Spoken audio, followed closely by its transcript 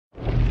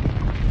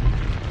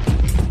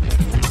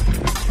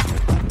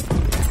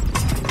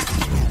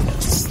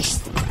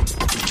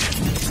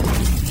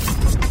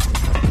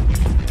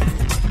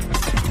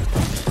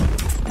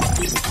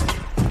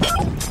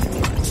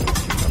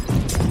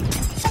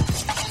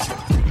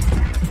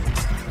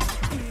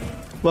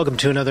Welcome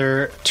to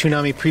another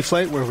Toonami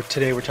Pre-Flight, where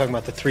today we're talking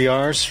about the 3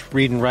 R's,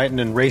 reading,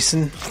 writing, and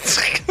racing.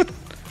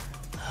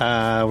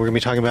 We're going to be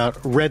talking about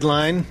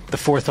Redline, the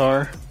 4th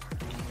R.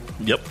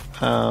 Yep.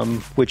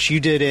 Which you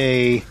did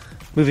a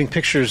moving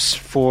pictures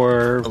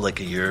for... Like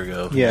a year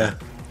ago. Yeah.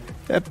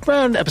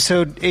 Around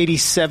episode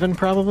 87,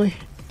 probably,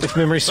 if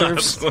memory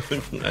serves.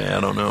 I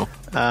don't know.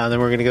 Then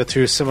we're going to go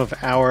through some of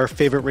our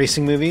favorite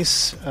racing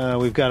movies.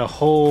 We've got a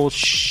whole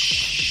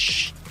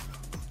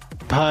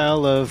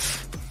pile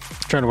of...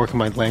 trying to work on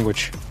my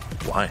language.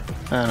 Why?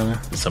 I don't know.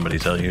 Did somebody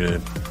tell you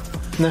to...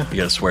 No. You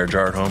got a swear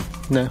jar at home?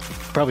 No.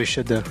 Probably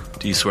should, though.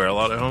 Do you swear a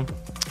lot at home?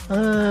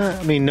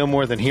 I mean, no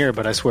more than here,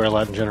 but I swear a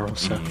lot in general,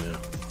 so... Yeah.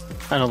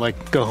 I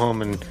don't, go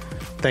home and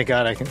thank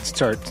God I can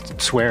start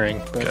swearing.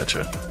 But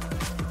Gotcha.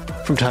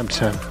 from time to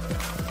time.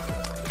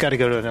 Got to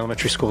go to an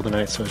elementary school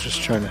tonight, so I was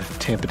just trying to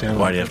tamp it down.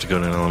 Why do you have to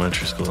go to an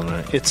elementary school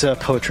tonight? It's a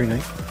poetry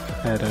night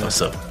at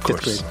So,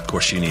 fifth grade. of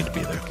course you need to be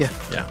there. Yeah.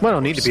 Yeah. Well, I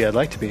don't need to be. I'd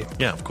like to be.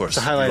 Yeah, of course.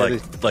 The highlight You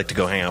of like to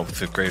go hang out with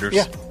 5th graders?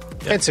 Yeah.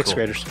 And 6th cool.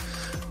 graders.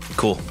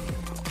 Cool.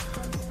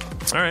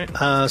 All right.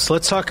 So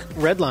let's talk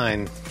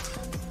Redline.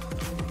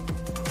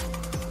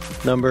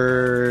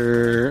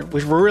 We're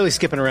really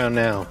skipping around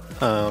now.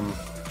 I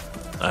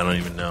don't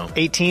even know.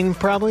 18,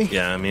 probably?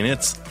 Yeah, I mean,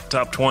 it's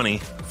top 20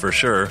 for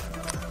sure.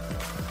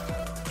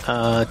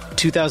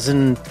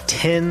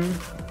 2010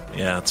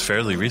 Yeah, it's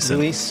fairly recent.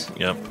 release.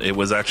 Yep. It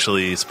was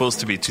actually supposed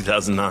to be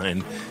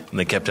 2009, and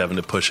they kept having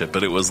to push it,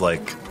 but it was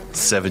like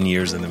 7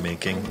 years in the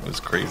making. It was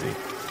crazy.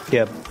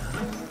 Yep.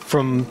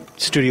 From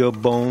Studio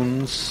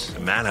Bones.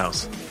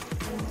 Madhouse.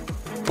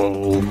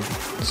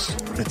 Bones.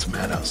 It's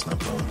Madhouse, not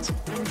Bones.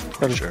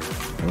 For Sure.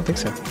 I don't think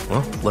so.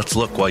 Well, let's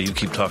look while you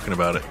keep talking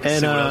about it.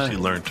 And, see what else you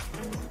learned.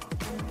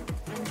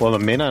 Well, I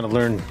may not have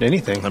learned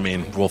anything. I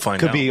mean, we'll find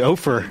Could out. be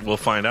Ofer. We'll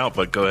find out,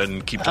 but go ahead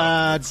and keep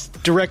talking.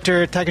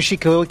 Director Takashi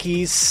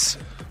Koike's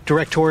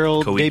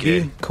directorial Koike.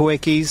 debut.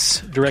 Koike's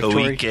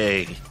directorial.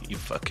 Koike. You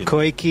fucking...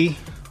 Koike.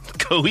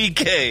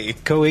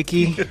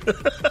 Koike.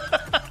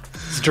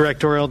 His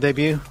directorial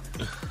debut.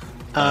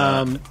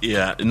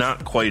 Yeah,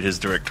 not quite his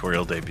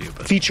directorial debut,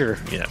 but... Feature.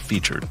 Yeah,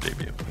 featured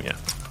debut. Yeah.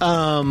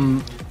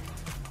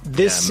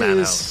 This Yeah, is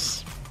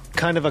Madhouse.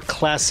 kind of a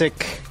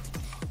classic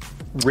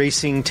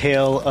racing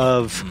tale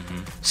of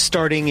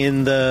starting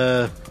in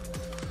the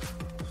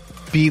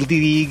B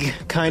League,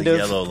 kind The of.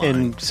 yellow line.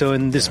 And so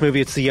in this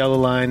movie, it's the yellow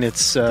line. It's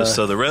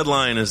So the red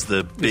line is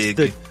the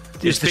big...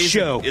 it's the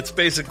show. It's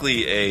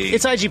basically a...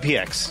 It's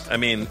IGPX. I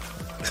mean,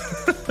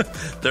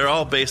 they're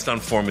all based on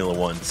Formula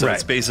One. So Right.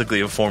 it's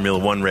basically a Formula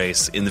One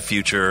race in the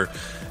future.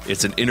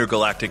 It's an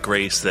intergalactic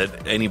race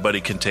that anybody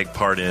can take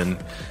part in.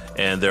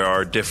 And there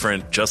are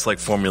different, just like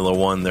Formula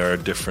One, there are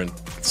different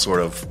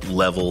sort of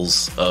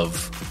levels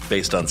of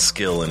based on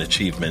skill and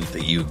achievement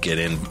that you get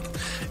in.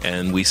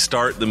 And we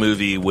start the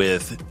movie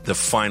with the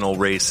final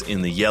race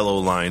in the Yellow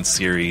Line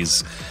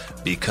series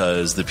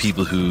because the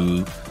people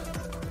who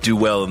do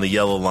well in the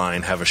yellow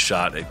line have a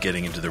shot at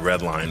getting into the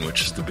red line,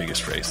 which is the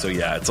biggest race. So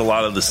yeah, it's a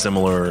lot of the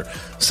similar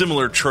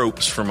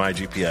tropes from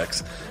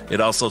IGPX. It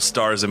also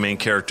stars a main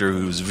character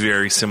who's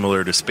very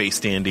similar to Space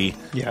Dandy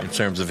in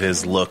terms of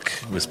his look,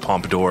 his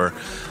pompadour.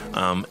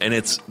 And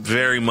it's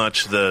very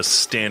much the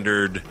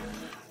standard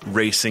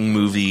racing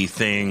movie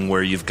thing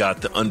where you've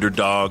got the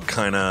underdog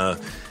kind of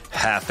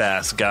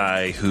half-ass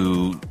guy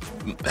who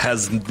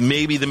has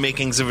maybe the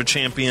makings of a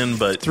champion,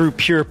 but Through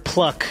pure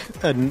pluck,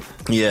 and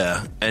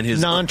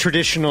his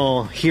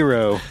non-traditional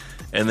hero.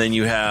 And then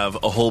you have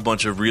a whole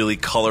bunch of really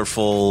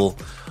colorful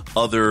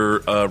other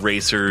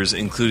racers,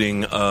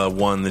 including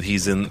one that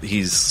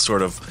he's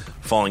sort of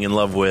falling in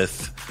love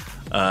with.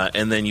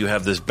 And then you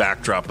have this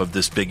backdrop of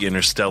this big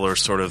interstellar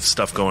sort of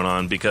stuff going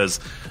on, because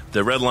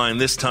the red line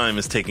this time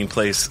is taking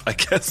place, I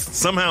guess,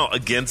 somehow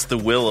against the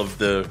will of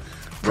the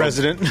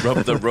President.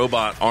 the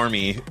robot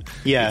army.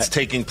 Yeah. It's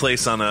taking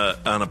place on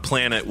a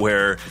planet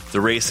where the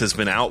race has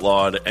been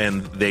outlawed,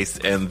 and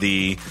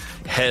the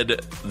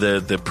head,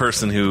 the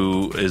person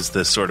who is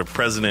the sort of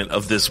president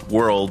of this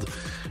world,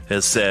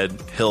 has said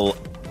he'll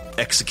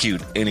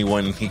execute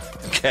anyone he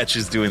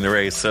catches doing the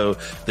race. So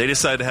they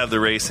decided to have the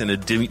race in a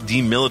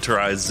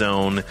demilitarized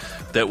zone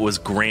that was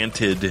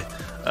granted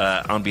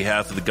on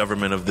behalf of the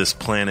government of this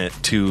planet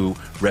to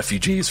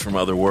refugees from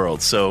other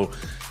worlds. So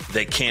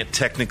they can't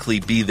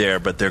technically be there,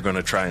 but they're going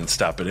to try and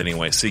stop it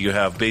anyway. So you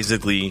have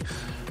basically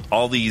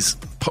all these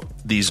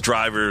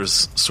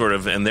drivers sort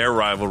of and their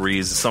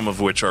rivalries, some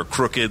of which are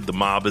crooked, the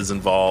mob is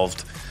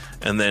involved,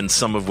 and then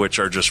some of which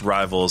are just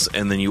rivals.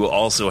 And then you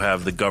also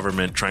have the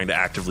government trying to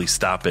actively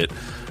stop it,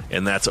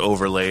 and that's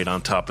overlaid on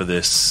top of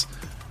this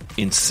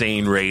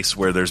insane race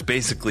where there's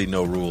basically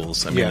no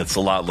rules. I mean, it's a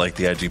lot like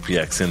the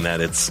IGPX in that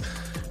it's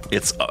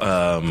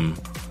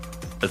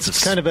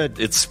kind of a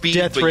it's speed,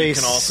 death but race.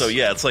 You can also,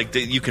 it's like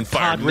you can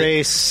fire Pod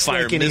race,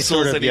 fire like any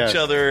missiles sort of, at each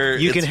other.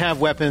 You can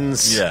have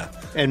weapons. Yeah.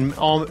 And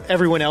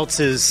everyone else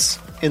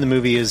in the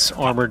movie is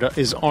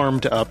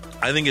armed up.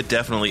 I think it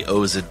definitely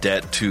owes a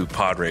debt to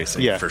pod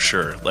racing for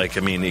sure. Like,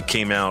 I mean, it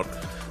came out.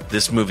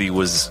 This movie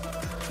was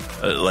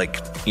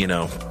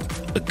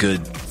a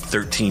good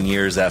 13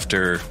 years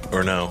after,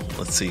 or no,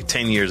 let's see,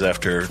 10 years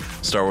after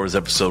Star Wars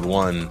Episode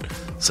 1.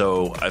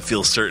 So I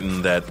feel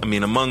certain that, I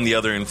mean, among the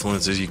other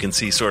influences, you can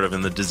see sort of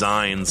in the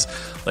designs,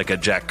 like a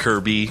Jack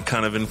Kirby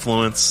kind of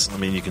influence. I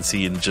mean, you can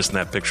see in just in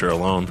that picture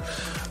alone.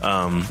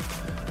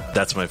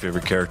 That's my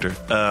favorite character.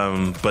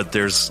 But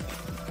there's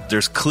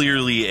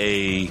clearly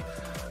a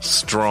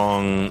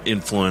strong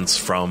influence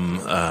from,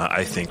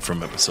 I think,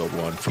 from Episode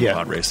 1, from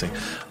pod racing.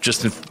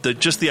 Just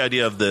the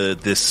idea of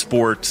this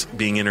sport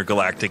being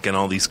intergalactic and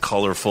all these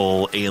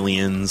colorful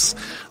aliens.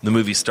 The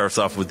movie starts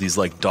off with these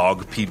like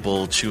dog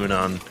people chewing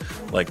on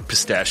like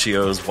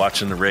pistachios,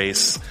 watching the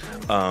race,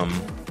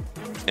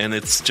 and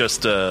it's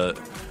just a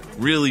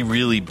really,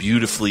 really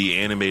beautifully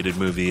animated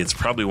movie. It's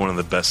probably one of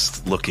the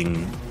best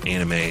looking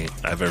anime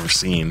I've ever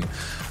seen.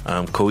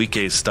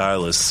 Koike's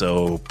style is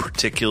so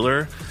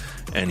particular,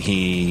 and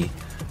the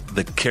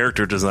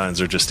character designs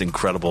are just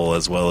incredible,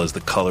 as well as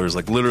the colors,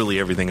 like literally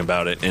everything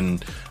about it.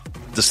 And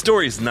the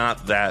story's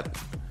not that.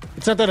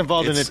 It's not that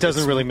involved, and it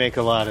doesn't really make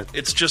a lot of.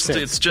 It's just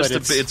sense,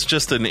 it's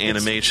just an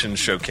animation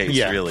showcase,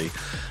 really.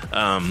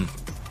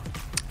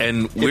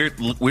 And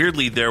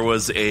weirdly, there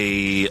was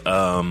a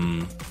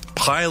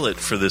pilot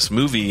for this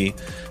movie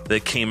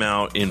that came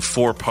out in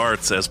 4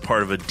 parts as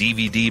part of a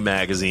DVD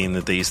magazine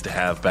that they used to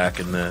have back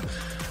in the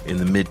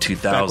mid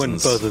 2000s. Back when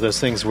both of those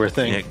things were a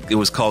thing. Yeah, it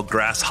was called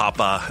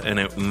Grasshopper,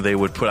 and they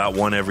would put out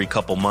one every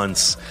couple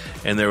months.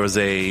 And there was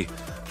a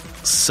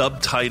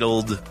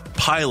subtitled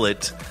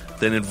pilot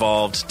that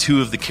involved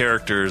 2 of the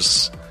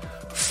characters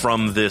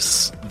from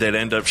this that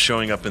end up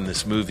showing up in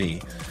this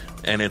movie.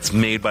 And it's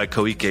made by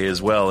Koike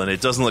as well. And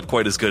it doesn't look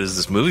quite as good as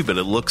this movie, but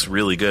it looks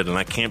really good. And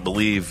I can't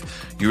believe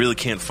you really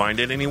can't find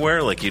it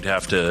anywhere. Like, you'd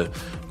have to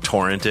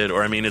torrent it.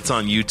 Or, I mean, it's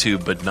on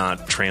YouTube, but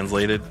not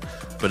translated.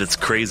 But it's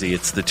crazy.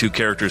 It's the 2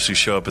 characters who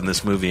show up in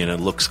this movie, and it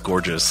looks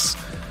gorgeous.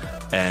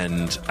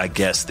 And I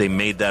guess they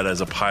made that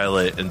as a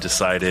pilot and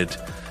decided,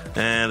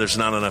 there's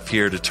not enough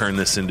here to turn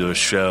this into a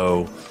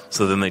show.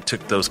 So then they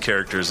took those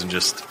characters and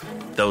just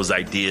those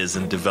ideas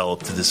and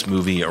developed this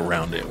movie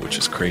around it, which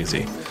is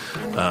crazy.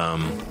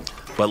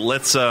 But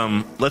let's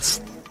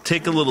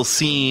take a little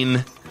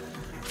scene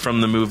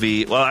from the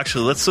movie. Well,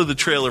 actually, let's do the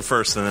trailer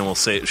first, and then we'll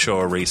show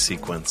a race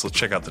sequence. Let's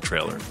check out the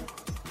trailer.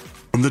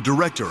 From the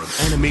director of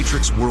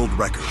Animatrix World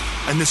Record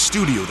and the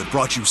studio that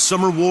brought you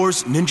Summer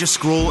Wars, Ninja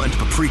Scroll, and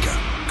Paprika,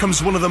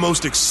 comes one of the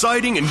most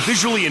exciting and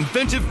visually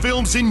inventive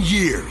films in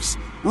years,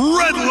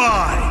 Red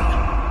Line!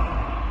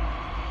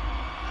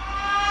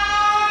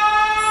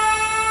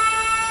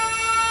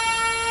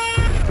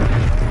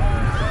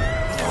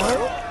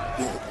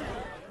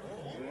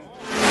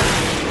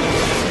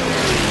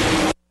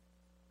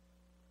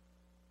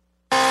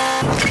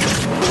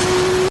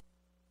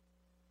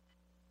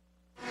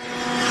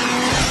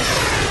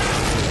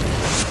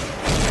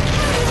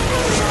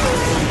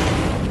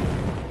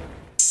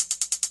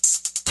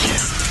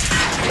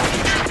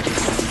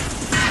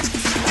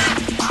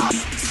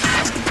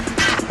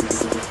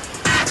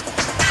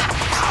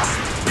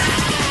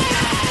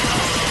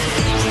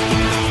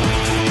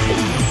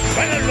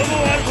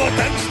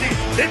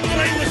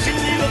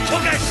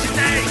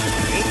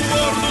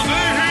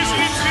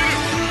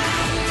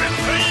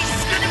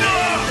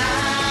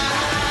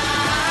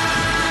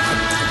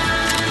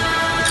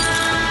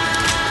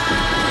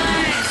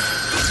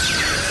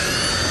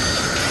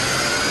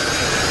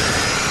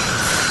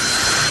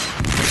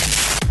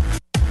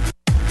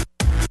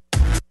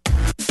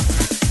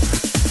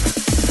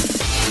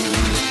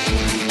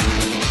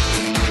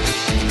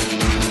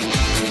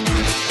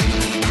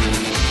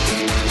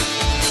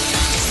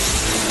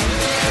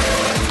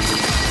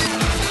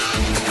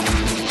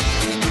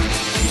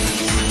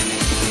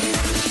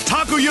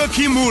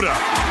 Kimura,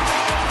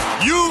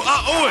 Yu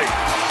Aoi,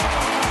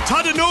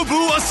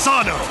 Tadanobu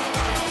Asano.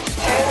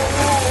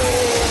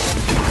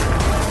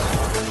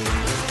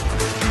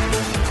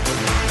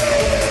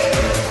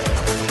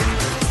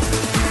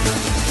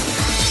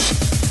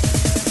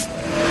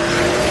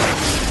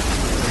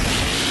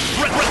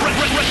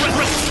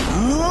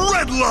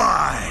 Red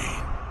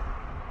Line.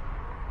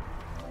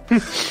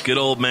 Good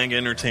old manga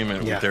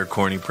entertainment with their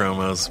corny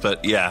promos,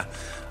 but yeah.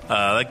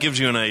 That gives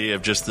you an idea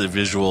of just the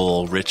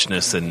visual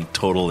richness and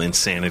total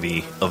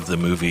insanity of the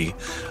movie.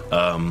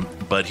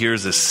 But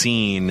here's a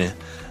scene,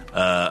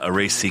 a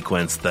race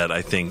sequence that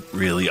I think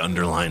really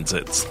underlines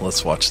it. So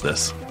let's watch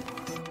this.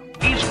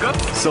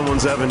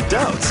 Someone's having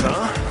doubts,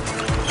 huh?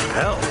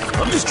 Hell,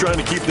 I'm just trying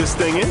to keep this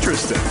thing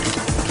interesting.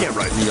 Can't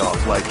write me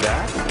off like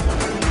that.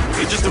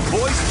 You're just a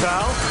voice,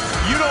 pal.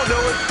 You don't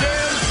know a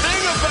damn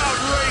thing about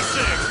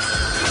racing!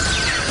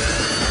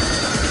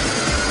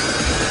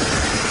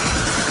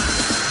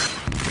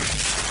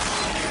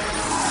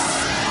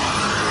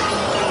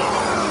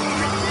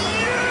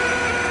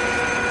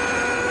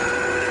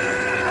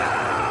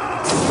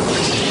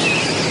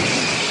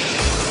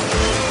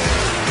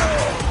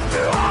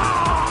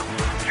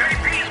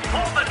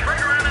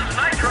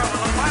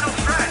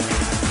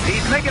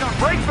 Making a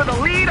break for the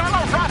lead on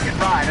a rocket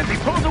ride as he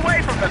pulls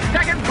away from the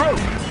second group.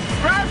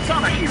 Brad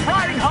Sonicky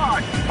riding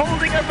hard,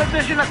 holding a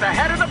position at the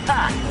head of the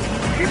pack.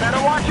 She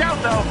better watch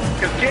out, though,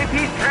 because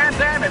JP's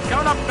Trans Am is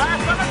going up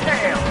fast on the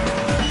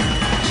tail.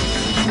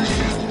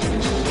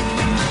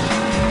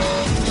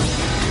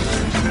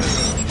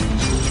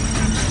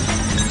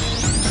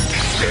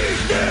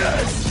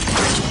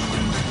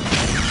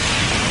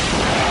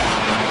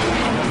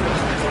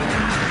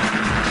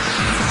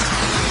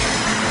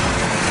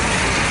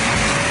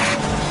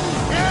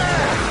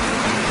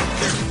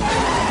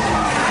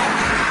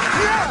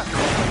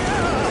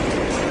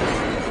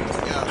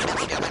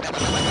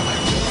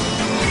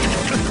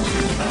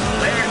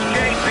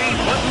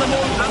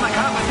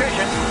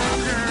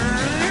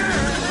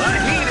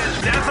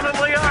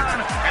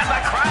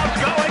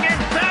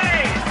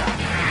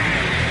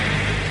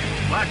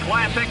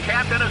 Classic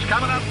Captain is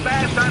coming up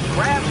fast on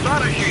Grand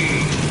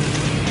Strategy.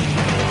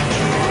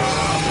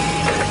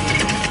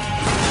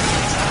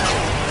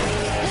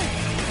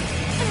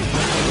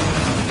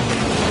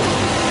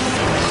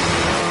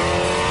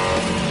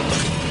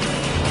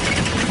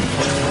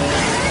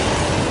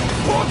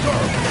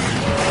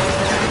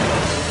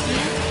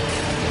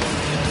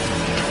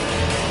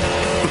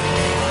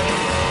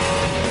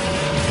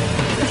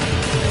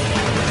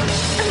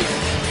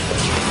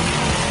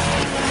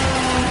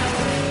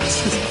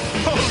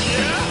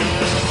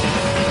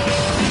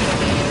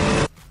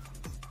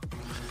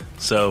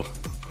 So,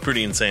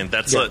 pretty insane.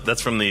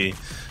 That's from the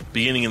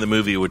beginning of the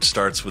movie, which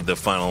starts with the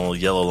final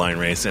yellow line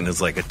race, and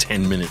is like a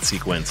 10-minute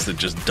sequence that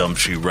just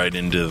dumps you right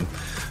into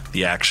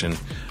the action.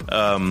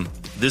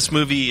 This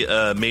movie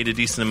made a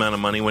decent amount of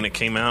money when it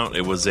came out.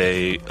 It was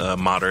a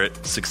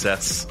moderate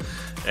success,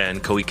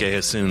 and Koike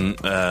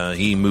Hasun,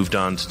 he moved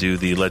on to do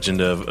The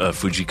Legend of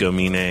Fujiko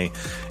Mine,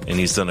 and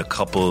he's done a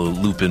couple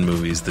Lupin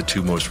movies, the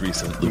two most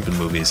recent Lupin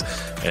movies,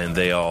 and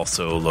they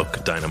also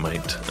look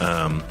dynamite.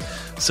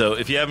 So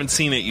if you haven't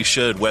seen it, you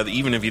should.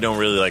 Even if you don't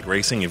really like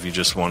racing, if you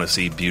just want to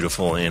see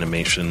beautiful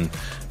animation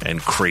and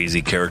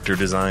crazy character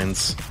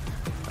designs,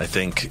 I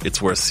think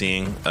it's worth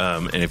seeing.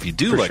 And if you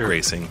do like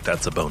racing,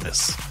 that's a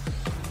bonus.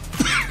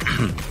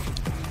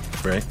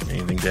 Right?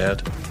 Anything to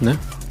add? No.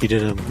 You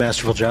did a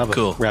masterful job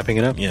of wrapping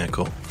it up. Yeah,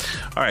 cool.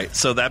 All right,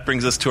 so that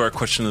brings us to our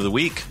question of the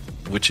week,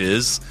 which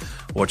is,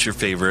 what's your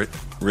favorite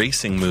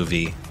racing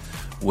movie?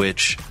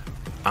 Which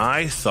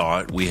I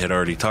thought we had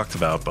already talked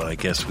about, but I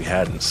guess we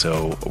hadn't.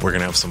 So we're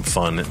going to have some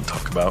fun and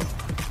talk about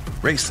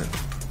racing.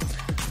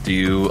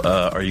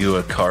 Are you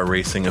a car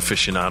racing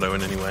aficionado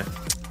in any way?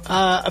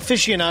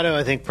 Aficionado,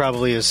 I think,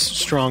 probably is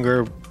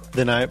stronger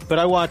than but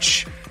I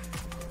watch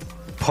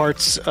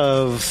parts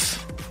of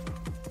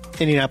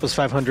Indianapolis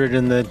 500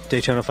 and the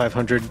Daytona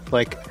 500.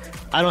 Like,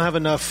 I don't have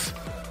enough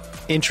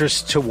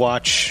interest to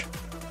watch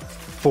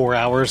 4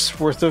 hours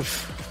worth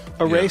of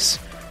a race.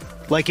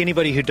 Like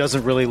anybody who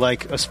doesn't really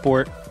like a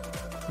sport,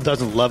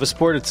 doesn't love a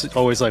sport, it's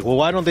always like, well,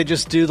 why don't they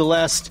just do the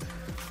last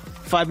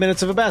 5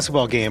 minutes of a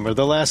basketball game or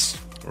the last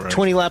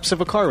 20 laps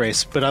of a car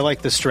race? But I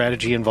like the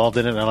strategy involved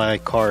in it, and I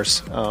like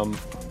cars.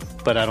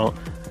 But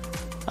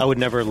I would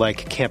never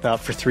like camp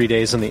out for 3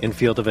 days in the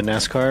infield of a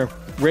NASCAR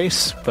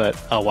race,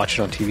 but I'll watch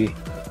it on TV.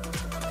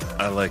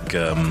 I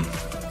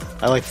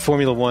like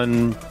Formula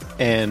One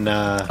and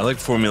I like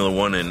Formula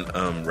One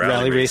and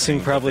rally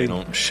racing. Probably they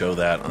don't show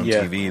that on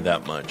TV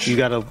that much. You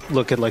got to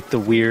look at like the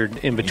weird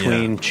in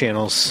between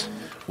channels.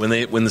 When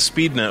the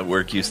Speed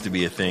Network used to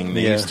be a thing,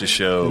 they used to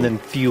show, and then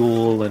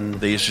Fuel, and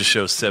they used to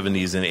show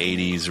 70s and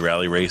 80s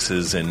rally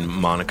races and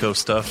Monaco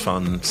stuff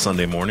on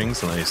Sunday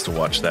mornings, and I used to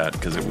watch that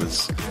because it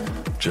was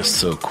just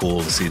so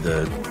cool to see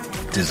the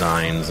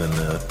designs and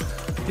the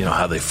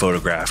how they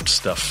photographed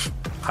stuff,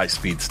 high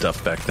speed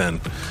stuff back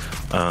then.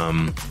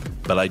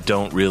 But I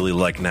don't really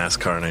like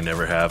NASCAR, and I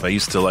never have. I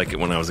used to like it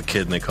when I was a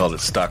kid, and they called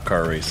it stock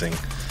car racing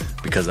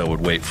because I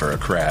would wait for a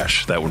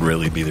crash. That would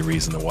really be the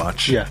reason to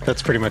watch. Yeah,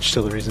 that's pretty much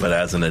still the reason. But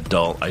as an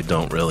adult, I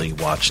don't really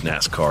watch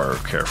NASCAR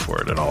or care for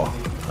it at all.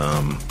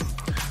 I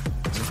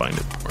find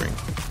it boring.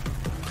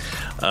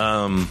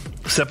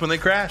 Except when they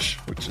crash,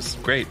 which is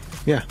great.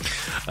 Yeah.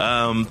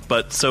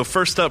 But so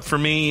first up for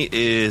me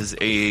is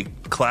a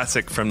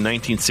classic from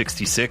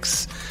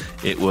 1966.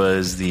 It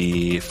was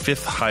the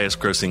 5th highest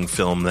grossing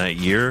film that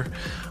year,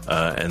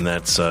 and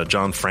that's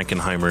John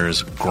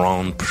Frankenheimer's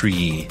Grand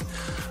Prix.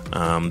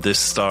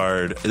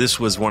 This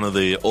was one of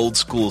the old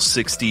school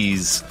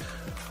 60s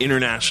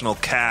international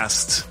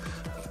cast,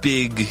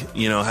 big,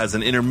 has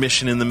an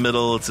intermission in the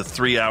middle. It's a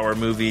 3-hour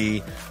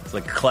movie. It's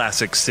like a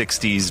classic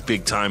 60s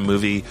big time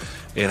movie.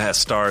 It has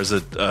stars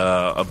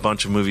a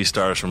bunch of movie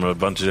stars from a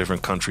bunch of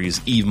different countries.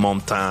 Yves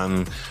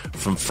Montand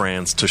from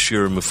France,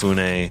 Toshiro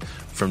Mifune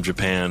from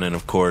Japan, and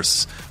of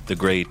course the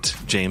great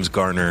James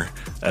Garner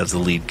as the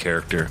lead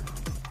character.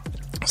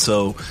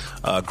 So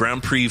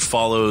Grand Prix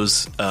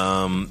follows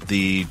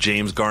the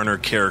James Garner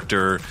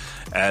character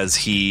as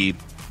he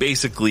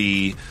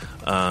basically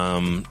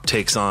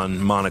takes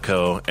on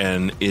Monaco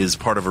and is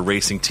part of a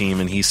racing team,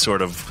 and he's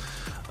sort of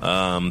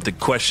the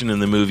question in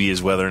the movie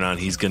is whether or not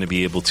he's going to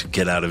be able to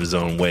get out of his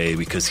own way,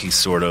 because he's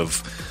sort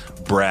of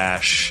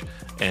brash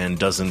and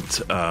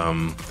doesn't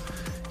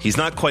he's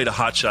not quite a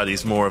hotshot.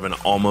 He's more of an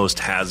almost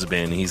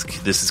has-been.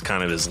 This is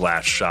kind of his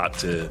last shot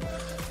to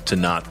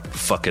not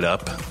fuck it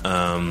up.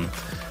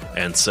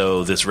 And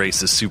so this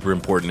race is super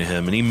important to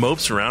him, and he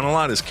mopes around a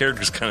lot. His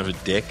character's kind of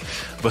a dick,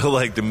 but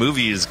like the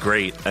movie is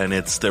great, and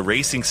it's the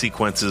racing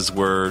sequences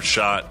were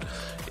shot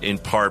in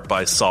part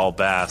by Saul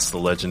Bass, the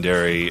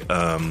legendary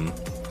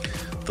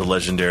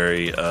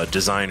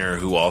designer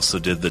who also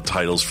did the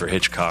titles for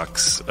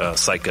Hitchcock's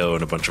Psycho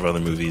and a bunch of other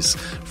movies,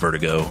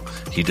 Vertigo.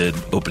 He did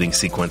opening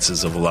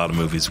sequences of a lot of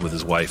movies with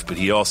his wife, but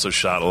he also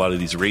shot a lot of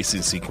these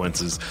racing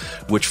sequences,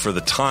 which for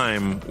the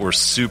time were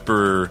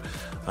super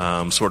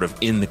sort of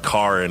in the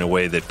car in a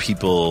way that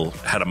people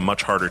had a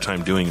much harder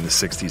time doing in the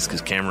 60s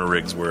because camera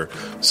rigs were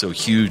so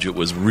huge. It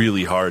was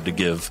really hard to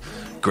give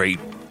great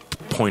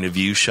point of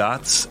view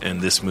shots,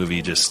 and this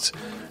movie just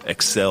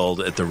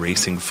excelled at the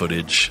racing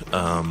footage,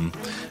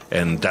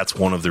 and that's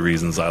one of the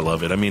reasons I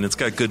love it. I mean, it's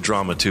got good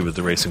drama too, but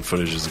the racing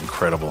footage is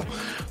incredible.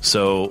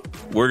 So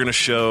we're going to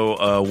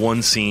show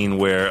one scene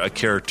where a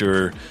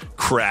character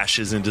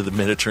crashes into the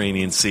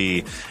Mediterranean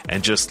Sea,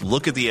 and just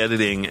look at the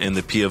editing and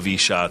the POV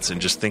shots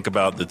and just think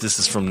about that this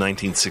is from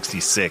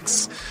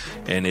 1966,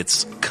 and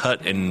it's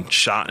cut and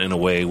shot in a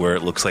way where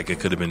it looks like it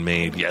could have been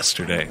made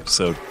yesterday.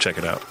 So check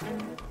it out.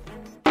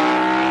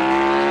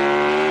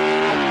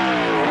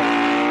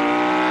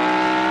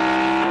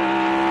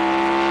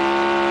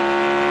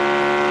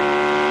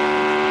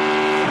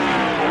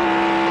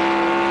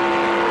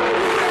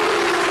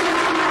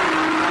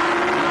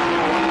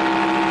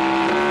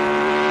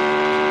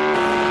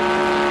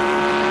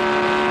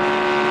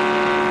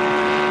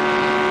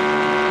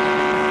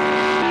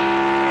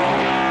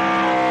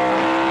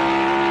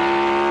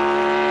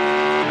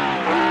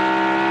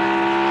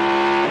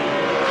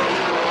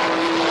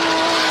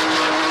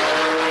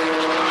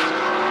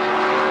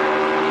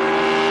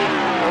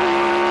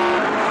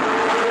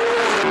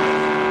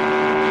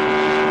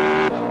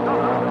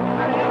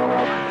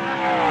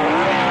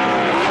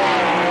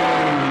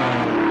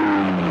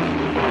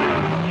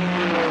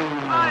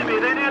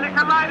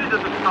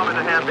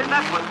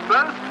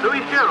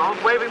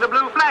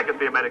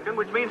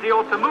 Which means he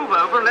ought to move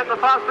over and let the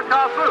faster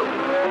car through.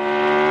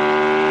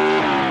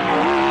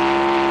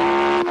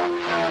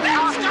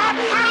 Let's stop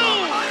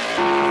through!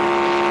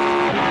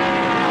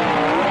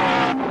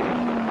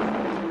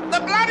 The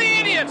bloody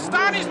idiot!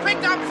 Starty's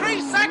picked up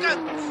 3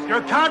 seconds!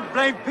 You can't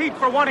blame Pete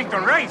for wanting to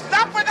race.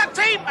 Stop with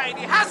the teammate!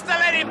 He has to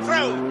let him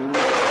through!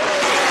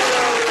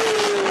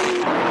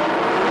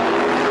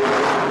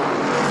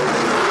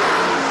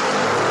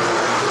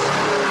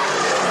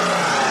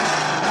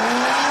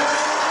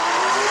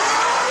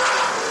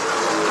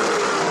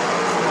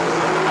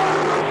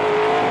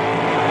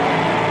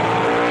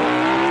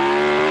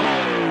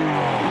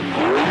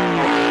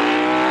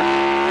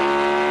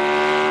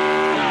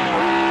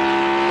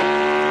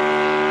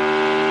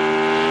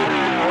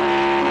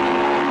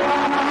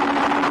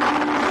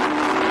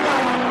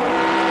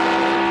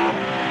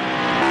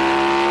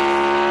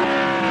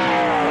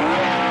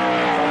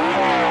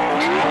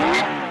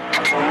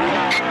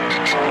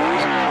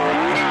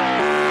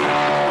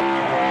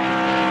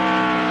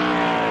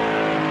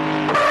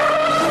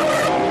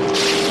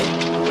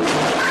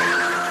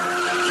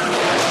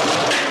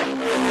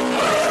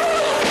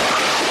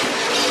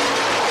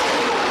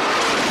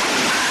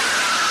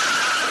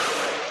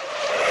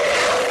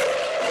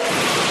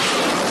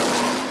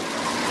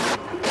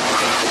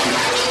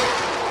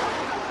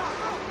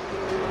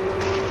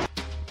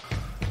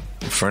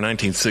 For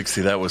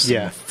 1960, that was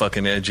some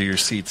fucking edge of your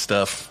seat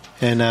stuff.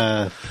 And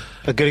a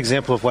good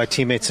example of why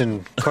teammates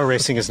in car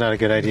racing is not a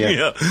good idea.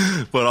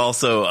 Yeah, but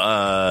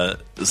also,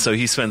 so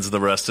he spends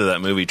the rest of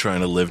that movie trying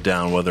to live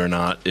down whether or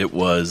not it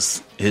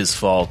was his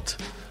fault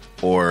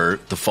or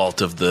the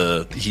fault of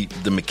the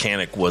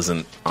mechanic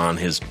wasn't on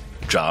his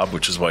job,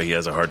 which is why he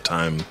has a hard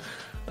time.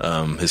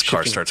 His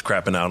car starts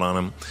crapping out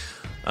on him.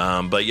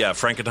 But yeah,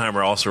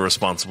 Frankenheimer also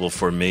responsible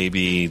for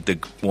maybe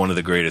one of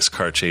the greatest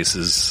car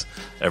chases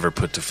ever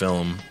put to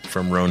film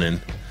from Ronin.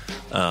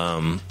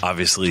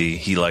 Obviously,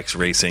 he likes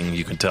racing.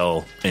 You can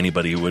tell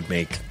anybody who would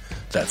make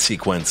that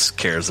sequence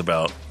cares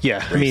about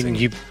racing. I mean,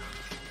 you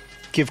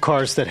give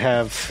cars that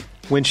have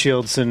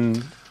windshields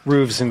and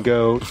roofs and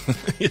go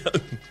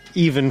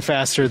even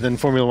faster than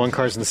Formula One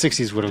cars in the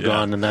 60s would have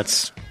gone, and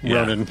that's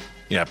Ronin.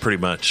 Yeah, pretty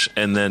much.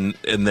 And then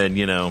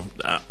you know,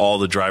 all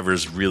the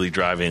drivers really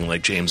driving,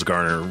 like James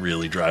Garner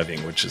really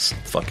driving, which is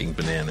fucking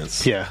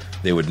bananas. Yeah.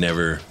 They would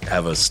never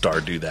have a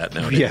star do that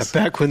nowadays. Yeah,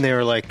 back when they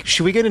were like,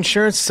 should we get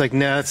insurance? It's like,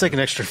 nah, it's like an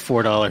extra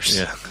 $4.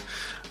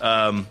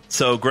 Yeah.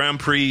 So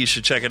Grand Prix, you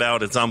should check it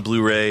out. It's on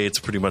Blu-ray. It's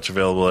pretty much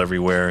available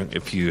everywhere.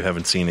 If you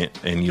haven't seen it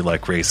and you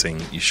like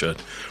racing, you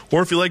should.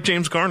 Or if you like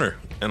James Garner,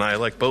 and I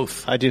like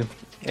both. I do.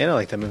 And I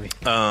like that movie.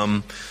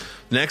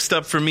 Next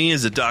up for me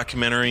is a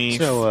documentary. It's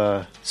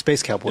no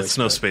Space Cowboys. It's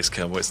no Space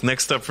Cowboys.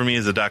 Next up for me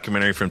is a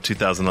documentary from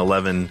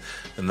 2011,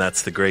 and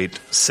that's The Great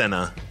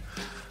Senna,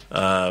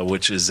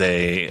 which is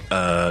a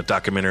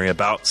documentary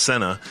about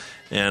Senna.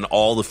 And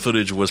all the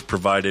footage was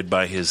provided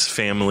by his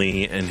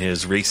family and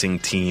his racing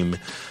team.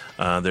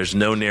 There's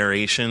no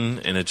narration,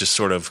 and it just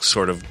sort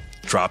of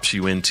drops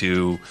you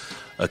into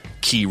a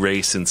key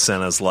race in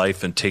Senna's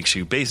life and takes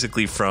you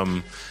basically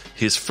from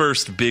his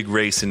first big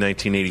race in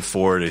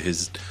 1984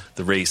 to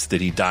the race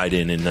that he died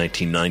in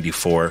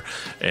 1994,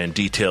 and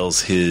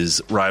details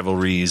his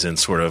rivalries and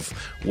sort of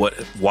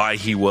why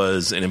he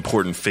was an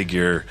important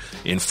figure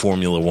in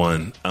Formula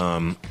One.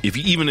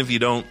 Even if you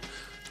don't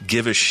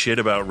give a shit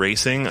about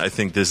racing, I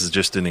think this is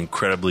just an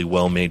incredibly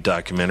well-made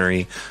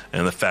documentary,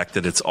 and the fact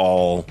that it's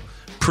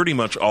pretty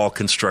much all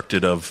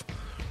constructed of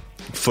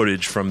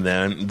footage from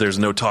then. There's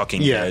no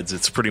talking heads.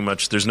 It's pretty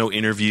much, there's no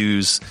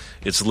interviews.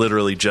 It's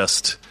literally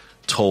just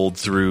told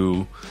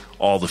through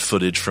all the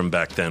footage from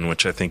back then,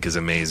 which I think is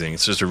amazing.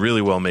 It's just a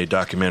really well-made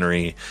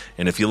documentary,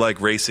 and if you like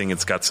racing,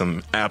 it's got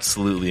some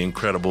absolutely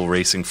incredible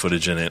racing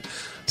footage in it.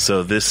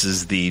 So this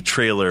is the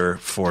trailer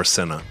for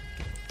Senna.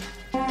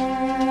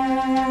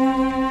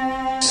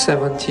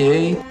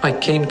 78, I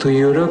came to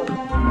Europe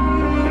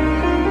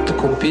to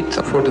compete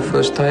for the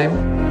first time.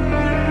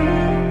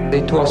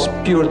 It was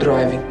pure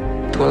driving.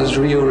 It was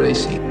real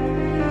racing.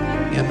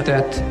 And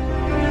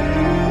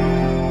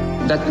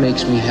that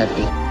makes me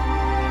happy.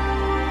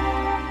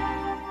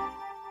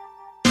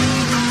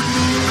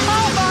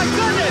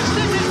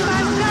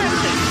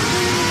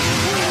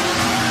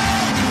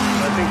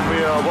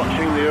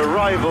 Watching the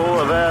arrival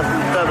of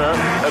Ayrton Senna,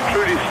 a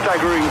truly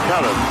staggering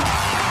talent.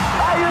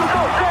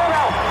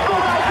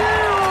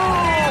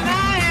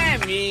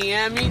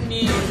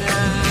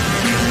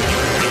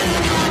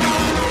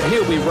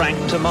 He'll be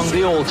ranked among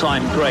the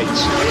all-time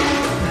greats.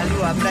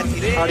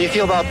 How do you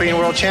feel about being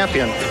world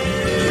champion?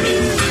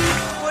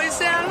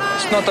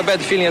 It's not a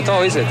bad feeling at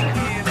all, is it?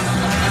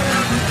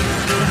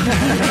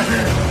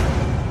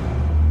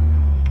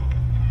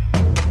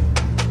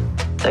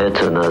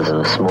 Ayrton has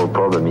a small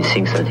problem. He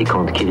thinks that he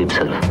can't kill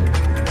himself.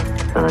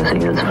 And I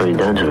think that's very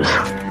dangerous.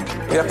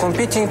 We are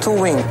competing to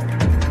win.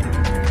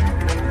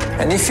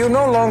 And if you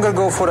no longer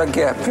go for a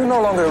gap, you're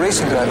no longer a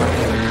racing driver.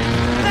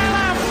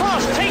 Now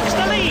Prost takes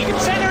the lead.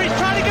 Senna is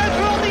trying to go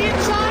through on the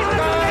inside.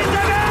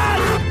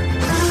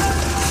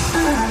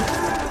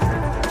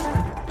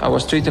 I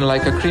was treated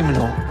like a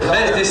criminal. The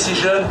best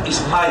decision is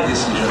my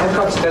decision. I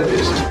can't stand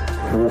this.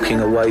 Walking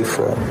away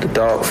from the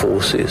dark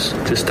forces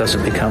just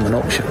doesn't become an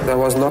option. I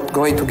was not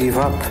going to give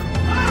up.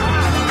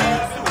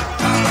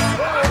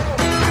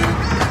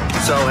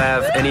 So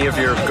have any of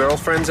your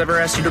girlfriends ever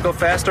asked you to go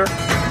faster?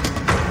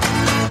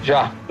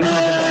 Yeah.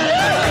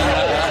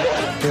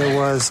 There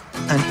was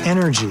an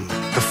energy,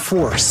 a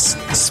force,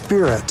 a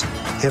spirit.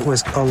 It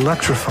was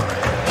electrifying.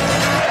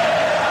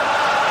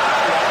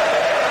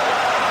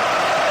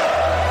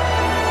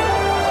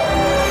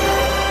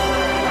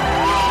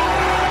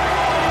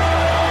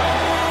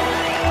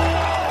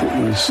 It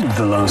was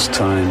the last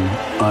time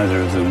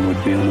either of them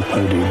would be on the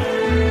podium.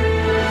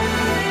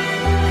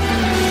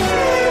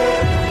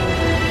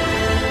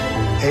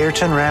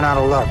 Ayrton ran out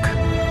of luck.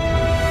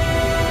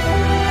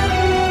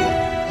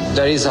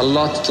 There is a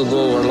lot to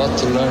go, a lot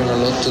to learn, a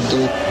lot to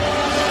do.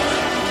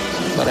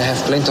 But I have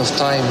plenty of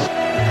time.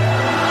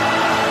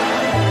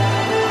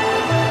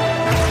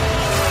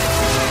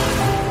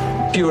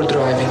 Pure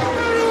driving,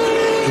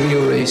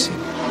 real racing.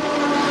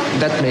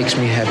 That makes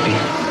me happy.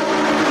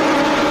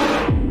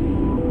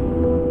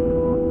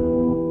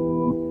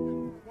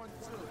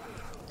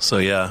 So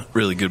yeah,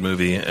 really good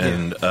movie,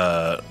 and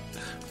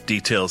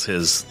details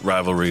his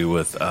rivalry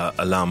with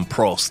Alain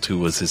Prost, who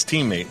was his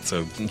teammate.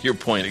 So your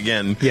point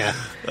again. Yeah.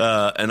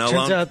 And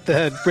turns out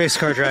the race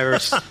car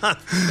drivers,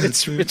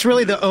 it's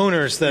really the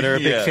owners that are a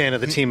big fan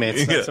of the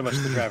teammates, not so much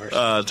the drivers.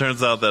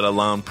 Turns out that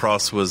Alain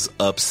Prost was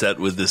upset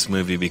with this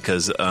movie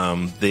because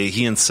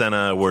he and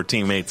Senna were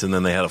teammates, and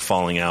then they had a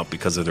falling out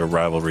because of their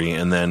rivalry,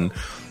 and then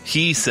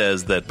he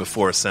says that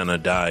before Senna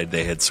died,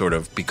 they had sort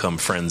of become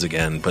friends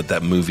again, but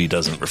that movie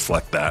doesn't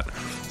reflect that.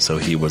 So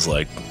he was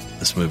like,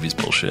 this movie's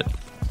bullshit.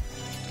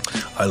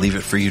 I leave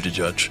it for you to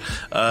judge.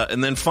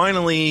 And then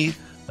finally,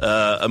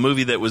 a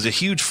movie that was a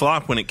huge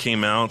flop when it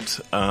came out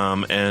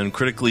and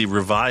critically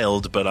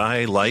reviled, but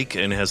I like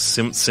and has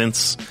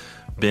since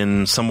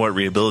been somewhat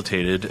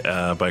rehabilitated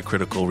by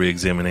critical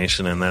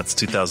reexamination, and that's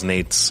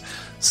 2008's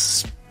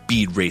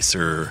Speed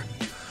Racer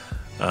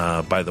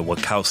by the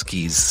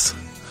Wachowskis.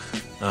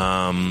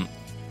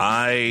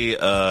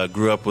 I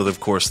grew up with, of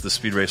course, the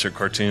Speed Racer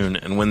cartoon,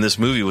 and when this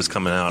movie was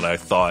coming out, I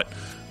thought,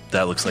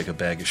 that looks like a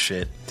bag of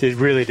shit. It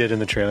really did in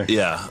the trailer.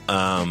 Yeah,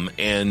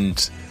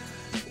 and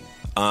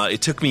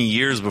it took me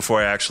years before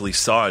I actually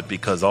saw it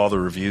because all the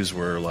reviews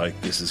were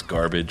like, this is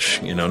garbage.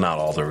 You know, not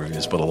all the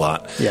reviews, but a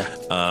lot. Yeah,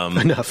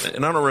 enough.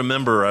 And I don't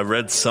remember, I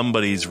read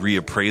somebody's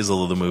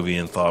reappraisal of the movie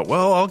and thought,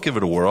 well, I'll give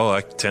it a whirl.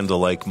 I tend to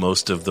like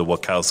most of the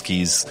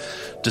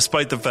Wachowskis,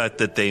 despite the fact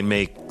that they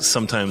make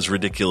sometimes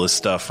ridiculous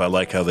stuff. I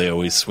like how they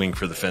always swing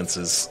for the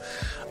fences.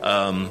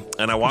 And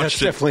I watched That's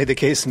definitely the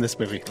case in this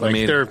movie. Like,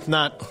 they're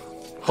not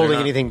holding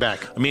anything back.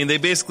 I mean, they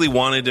basically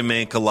wanted to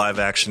make a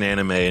live-action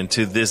anime, and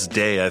to this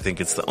day, I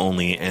think it's the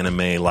only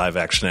anime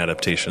live-action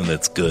adaptation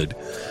that's good.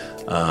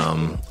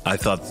 I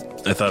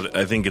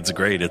think it's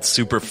great. It's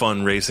super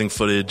fun racing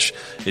footage.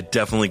 It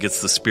definitely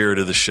gets the spirit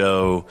of the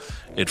show.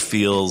 It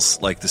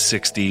feels like the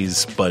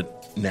 60s,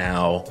 but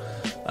now,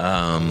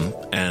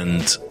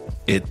 and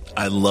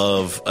I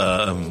love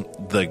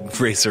the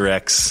Racer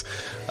X.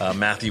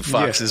 Matthew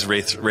Fox's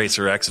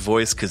Racer X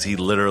voice, because he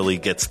literally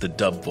gets the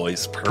dub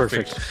voice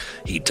perfect.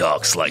 He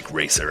talks like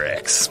Racer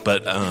X.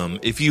 But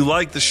if you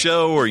like the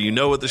show, or you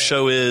know what the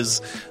show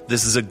is,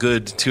 this is a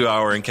good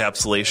 2-hour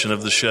encapsulation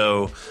of the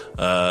show.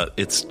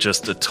 It's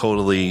just a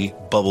totally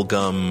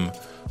bubblegum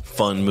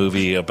fun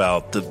movie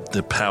about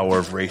the power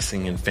of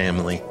racing and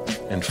family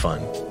and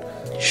fun.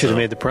 Should have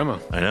made the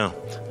promo. I know.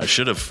 I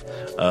should have.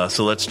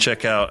 So let's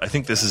check out. I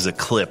think this is a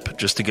clip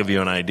just to give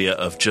you an idea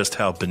of just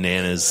how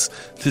bananas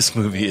this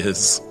movie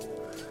is.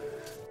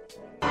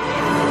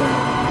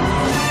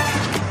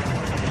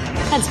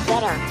 That's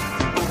better.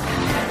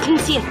 Couldn't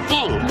see a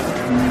thing.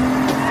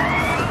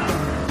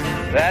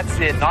 That's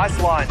it.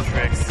 Nice line,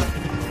 Trix.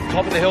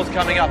 Top of the hill's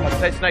coming up. I'd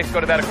say Snake's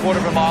got about a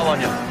quarter of a mile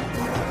on you.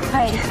 All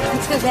right,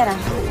 let's go get him.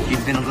 If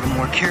you'd been a little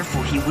more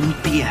careful, he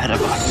wouldn't be ahead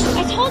of us.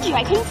 I told you,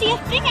 I couldn't see a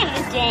thing out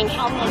of the dang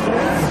helmet.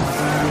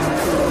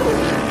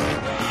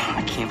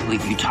 I can't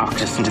believe you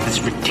talked us into this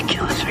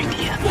ridiculous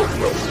idea.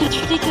 What's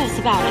ridiculous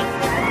about it?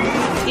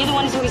 You're the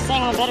one who's always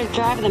saying I'm a better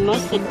driver than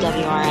most of the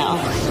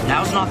WRL.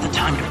 Now's not the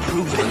time to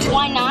prove it.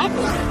 Why not?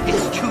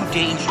 It's too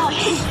dangerous. Oh,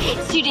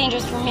 it's too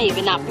dangerous for me,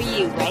 but not for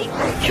you, right?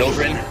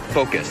 Children,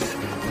 focus.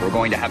 We're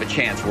going to have a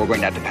chance. We're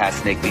going to have to pass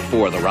Snake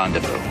before the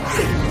rendezvous.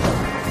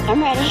 I'm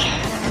ready.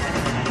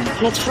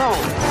 Let's roll.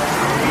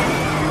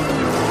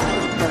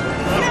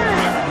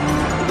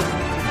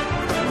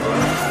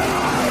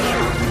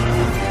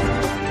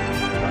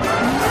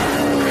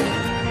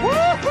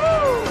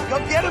 Woohoo! Go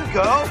get him,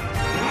 go!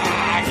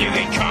 Ah, here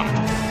they come.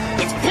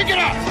 Let's pick it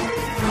up!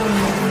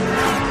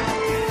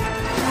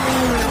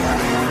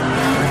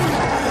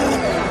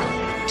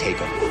 Take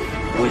him.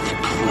 With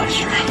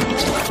pleasure.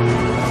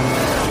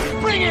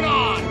 Bring it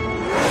on!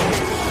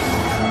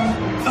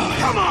 Oh,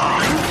 come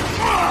on!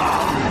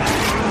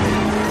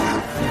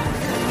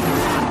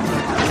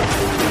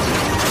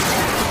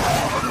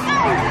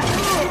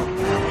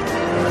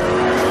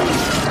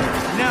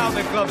 Now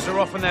the gloves are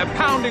off and they're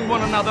pounding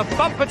one another,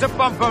 bumper to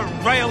bumper,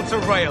 rail to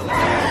rail.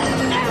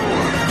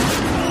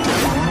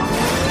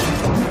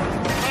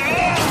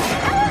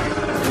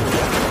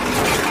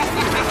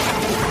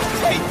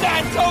 Take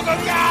that,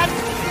 Togogan!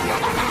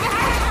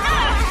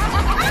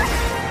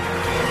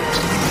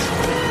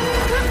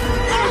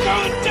 We're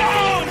going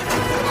down!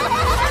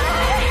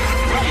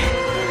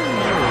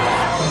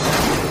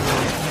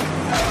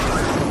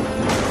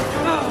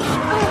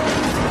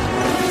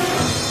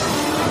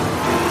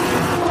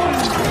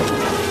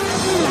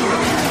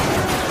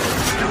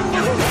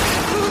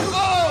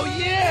 Oh,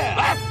 yeah!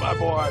 That's my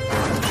boy!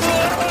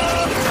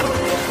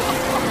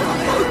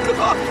 Oh,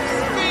 God!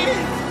 Speed!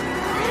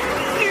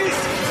 Please!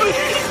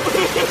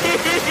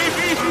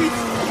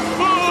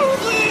 Oh,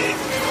 please!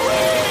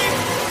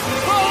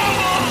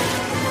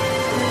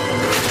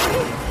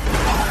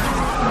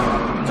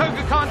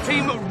 Togokan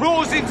team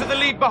roars into the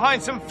lead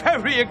behind some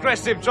very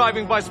aggressive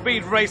driving by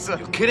Speed Racer.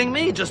 You kidding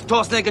me? Just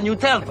toss Snake a new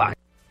tailpipe.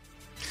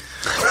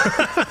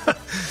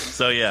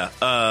 So yeah,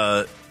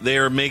 they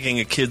are making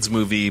a kids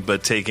movie,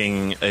 but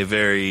taking a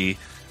very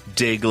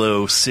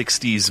Dayglow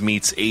 60s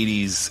meets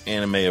 80s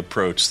anime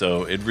approach.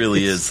 So it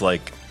really is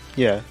like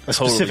a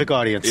specific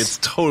audience. It's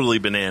totally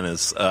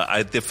bananas.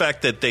 The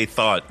fact that they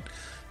thought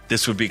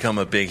this would become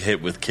a big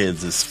hit with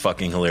kids is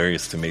fucking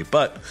hilarious to me.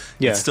 But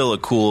it's still a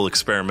cool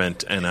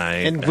experiment,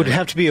 and would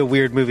have to be a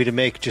weird movie to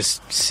make,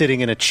 just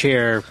sitting in a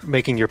chair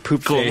making your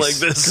poop going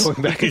face, like this,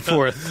 going back and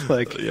forth.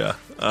 Like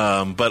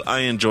but I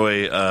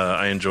enjoyed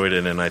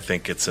it, and I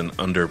think it's an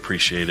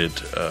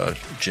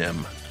underappreciated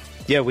gem.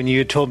 Yeah, when you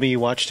had told me you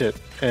watched it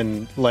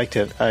and liked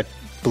it, I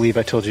believe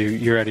I told you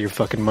you're out of your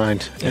fucking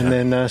mind, and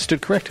then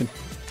stood corrected.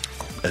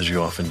 As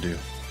you often do.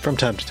 From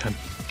time to time.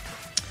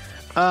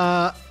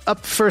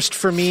 Up first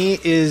for me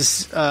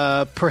is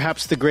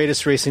perhaps the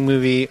greatest racing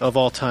movie of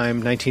all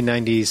time,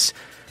 1990s,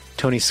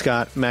 Tony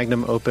Scott,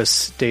 magnum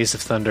opus, Days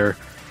of Thunder.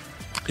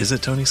 Is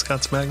it Tony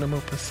Scott's magnum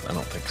opus? I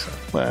don't think so.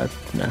 Well,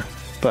 no,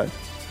 but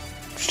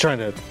just trying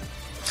to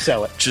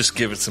sell it. Just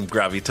give it some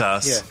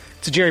gravitas. Yeah.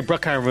 It's a Jerry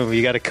Bruckheimer movie.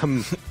 You got to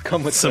come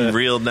with some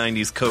real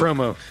 90s Coke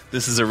promo.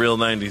 This is a real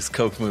 90s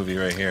Coke movie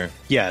right here.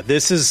 Yeah,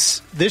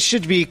 this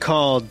should be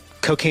called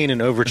Cocaine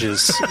and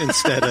Overages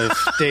instead of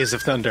Days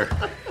of Thunder.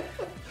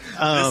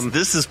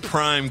 This is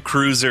prime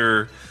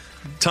cruiser.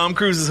 Tom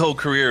Cruise's whole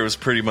career was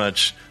pretty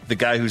much the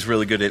guy who's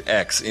really good at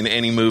X in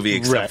any movie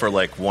except for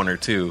like one or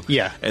two.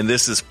 Yeah. And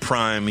this is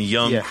prime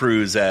young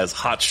Cruise as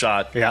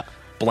hotshot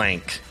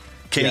blank.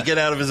 Can he get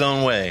out of his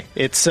own way?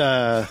 It's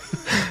Color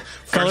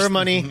of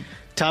Money,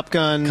 Top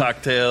Gun,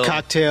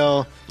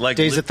 Cocktail, like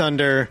Days of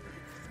Thunder,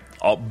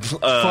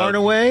 Far and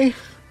Away.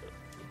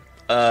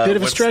 Bit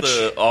of a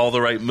stretch. All the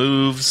Right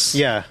Moves.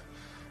 Yeah.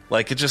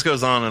 Like it just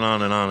goes on and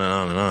on and on and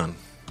on and on.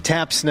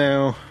 Taps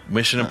now.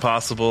 Mission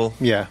Impossible.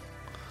 Yeah.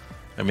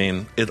 I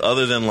mean,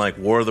 other than like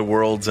War of the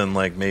Worlds and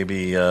like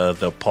maybe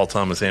the Paul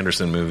Thomas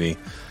Anderson movie,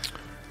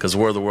 because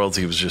War of the Worlds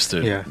he was just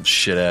a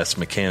shit ass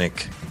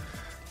mechanic.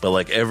 But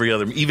like every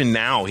other, even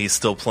now he's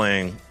still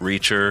playing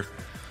Reacher.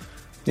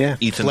 Yeah,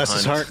 Ethan bless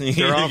his Hunt. heart.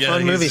 They're all Yeah,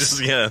 fun he's movies.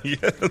 just-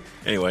 yeah.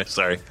 Anyway,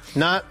 sorry.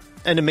 Not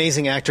an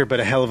amazing actor, but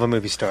a hell of a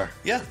movie star.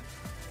 Yeah.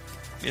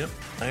 Yep,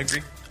 I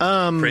agree.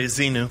 Praise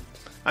Xenu.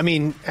 I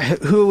mean,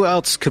 who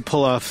else could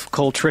pull off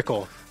Cole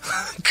Trickle?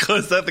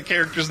 Is that the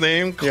character's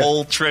name?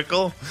 Cole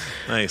Trickle?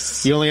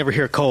 Nice. You only ever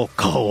hear Cole.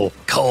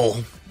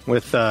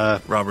 With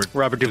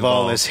Robert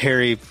Duvall as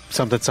Harry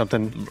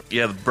something.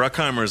 Yeah, the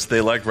Bruckheimers,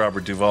 they liked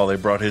Robert Duvall. They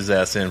brought his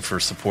ass in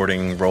for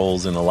supporting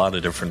roles in a lot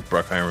of different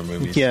Bruckheimer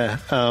movies. Yeah.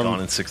 Gone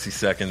in 60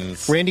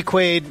 Seconds. Randy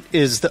Quaid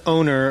is the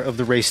owner of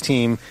the race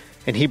team,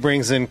 and he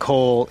brings in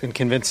Cole and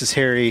convinces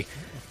Harry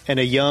and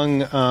a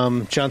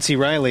young John C.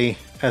 Reilly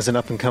as an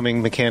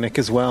up-and-coming mechanic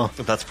as well.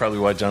 That's probably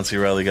why John C.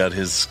 Reilly got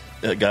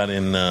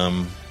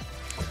in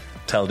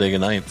Talladega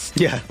Nights.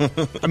 Yeah.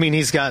 I mean,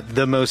 he's got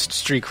the most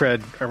street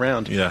cred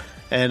around. Yeah.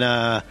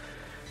 And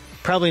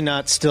probably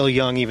not still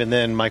young even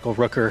then, Michael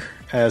Rooker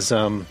as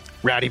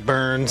Rowdy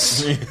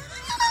Burns.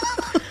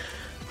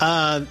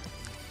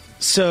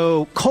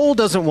 So Cole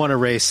doesn't want to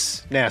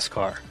race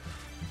NASCAR.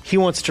 He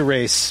wants to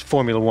race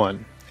Formula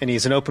One. And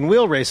he's an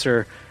open-wheel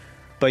racer,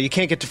 but you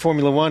can't get to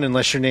Formula One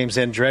unless your name's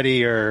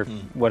Andretti or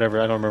whatever.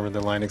 I don't remember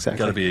the line exactly.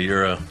 Got to be a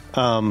Euro.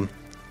 And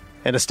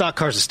a stock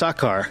car's a stock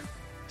car.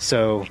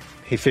 So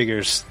he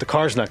figures the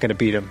car's not going to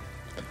beat him.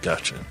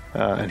 Gotcha.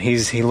 And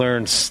he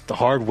learns the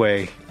hard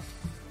way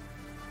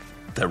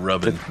that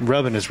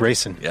rubbing is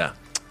racing. Yeah.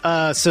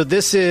 So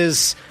this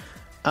is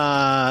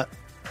the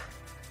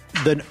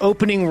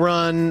opening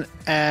run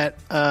at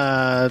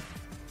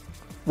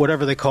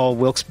whatever they call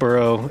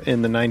Wilkesboro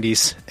in the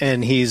 90s,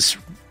 and he's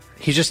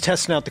just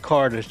testing out the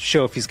car to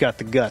show if he's got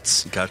the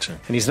guts. Gotcha.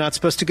 And he's not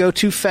supposed to go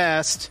too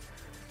fast,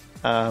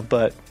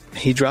 but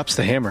he drops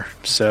the hammer.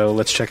 So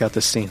let's check out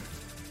this scene.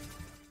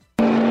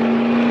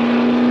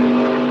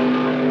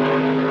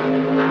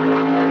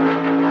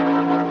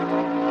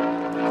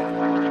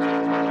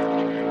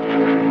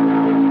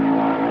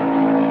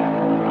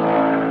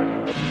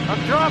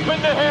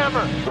 Dropping the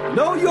hammer.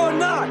 No, you're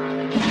not.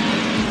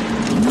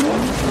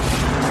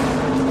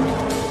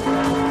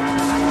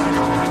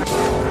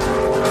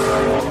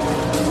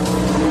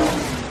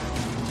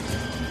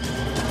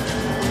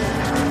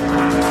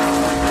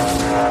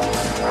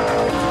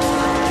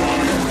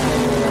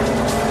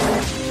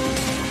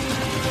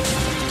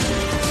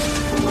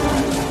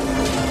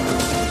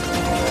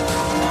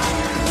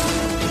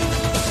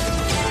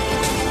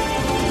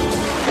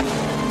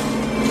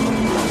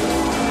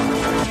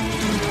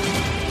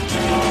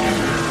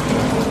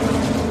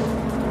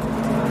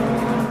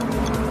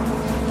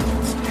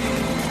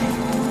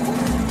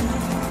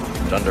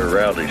 Under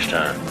Rowdy's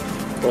time.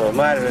 Well, it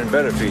might have been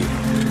better if he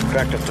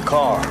cracked up the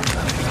car.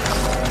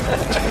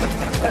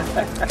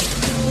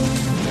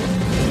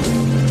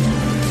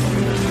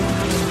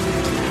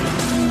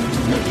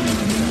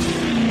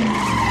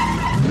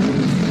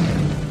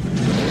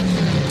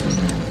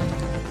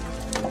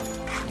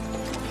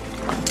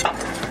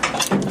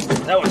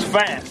 That was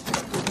fast.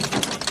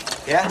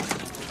 Yeah?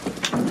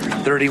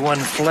 31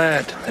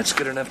 flat. That's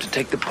good enough to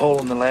take the pole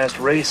in the last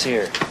race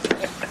here.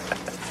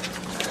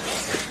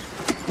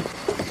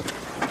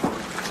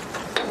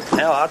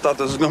 Hell, I thought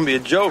this was gonna be a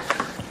joke.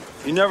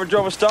 You never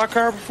drove a stock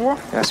car before?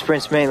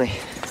 Sprints mainly.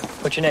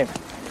 What's your name?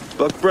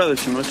 Buck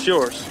Brotherson. What's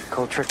yours?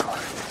 Cole Trickle.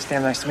 It's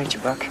damn nice to meet you,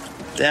 Buck.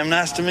 Damn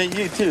nice to meet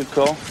you too,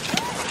 Cole.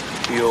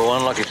 You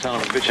unlucky son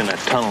of a bitch in that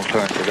tunnel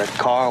turn, because that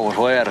car was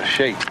way out of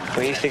shape.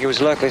 Well, you think it was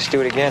luck? Let's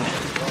do it again.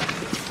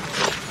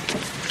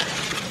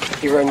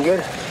 You run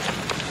good?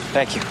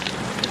 Thank you.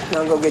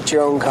 Now go get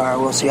your own car.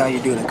 We'll see how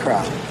you do in the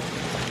crowd.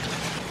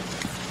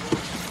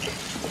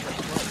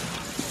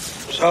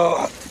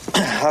 So,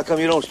 how come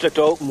you don't stick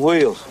to open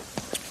wheels?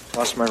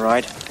 Lost my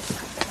ride.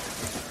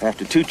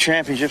 After 2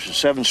 championships and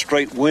 7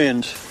 straight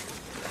wins,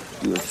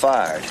 you were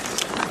fired.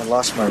 I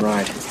lost my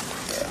ride.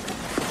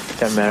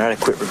 Doesn't matter. I'd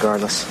quit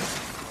regardless.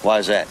 Why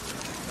is that?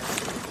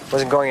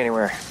 Wasn't going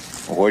anywhere.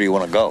 Well, where do you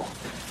want to go?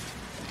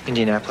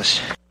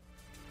 Indianapolis.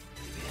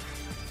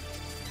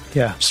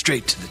 Yeah.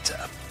 Straight to the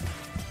top.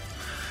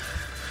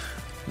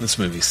 This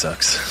movie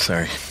sucks.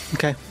 Sorry.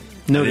 Okay.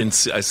 I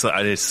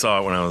just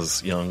saw it when I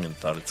was young and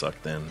thought it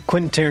sucked then.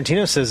 Quentin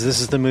Tarantino says this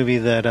is the movie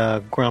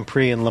that Grand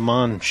Prix and Le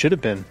Mans should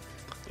have been.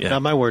 Yeah.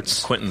 Not my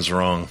words. Quentin's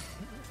wrong.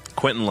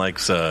 Quentin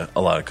likes a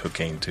lot of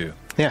cocaine, too.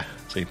 Yeah.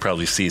 So he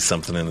probably sees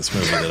something in this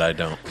movie that I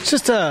don't. It's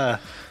just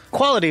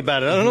quality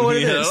about it. I don't know what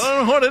it is. I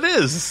don't know what it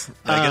is.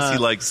 I guess he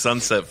likes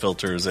sunset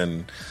filters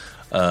and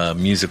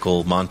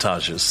musical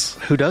montages.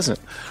 Who doesn't?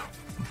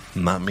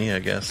 Not me, I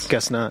guess.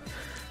 Guess not.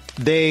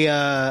 They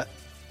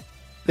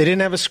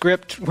didn't have a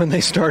script when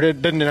they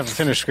started. Didn't have a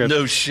finished script.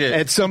 No shit.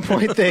 At some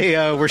point, they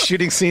were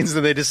shooting scenes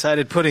and they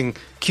decided putting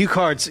cue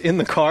cards in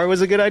the car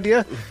was a good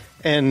idea.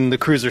 And the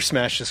cruiser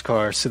smashed his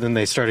car. So then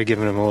they started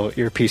giving him a little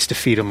earpiece to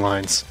feed him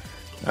lines.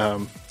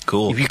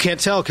 Cool. You can't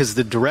tell because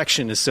the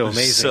direction is so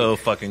amazing. So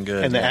fucking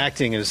good. And the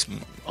acting is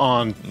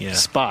on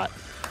spot.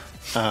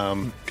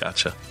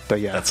 Gotcha. But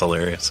yeah. That's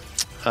hilarious.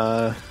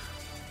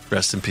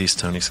 Rest in peace,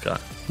 Tony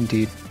Scott.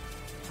 Indeed.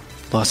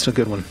 Lost a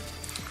good one.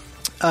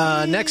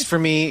 Next for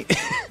me,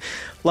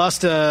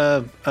 Lost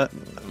a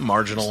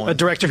marginal one. A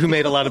director who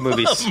made a lot of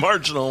movies. A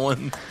marginal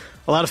one.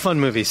 A lot of fun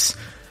movies.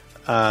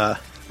 I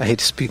hate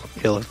to speak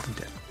ill of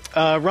the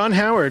dead. Ron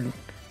Howard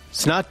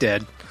is not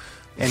dead,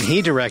 and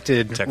he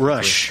directed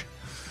Rush.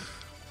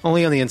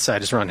 Only on the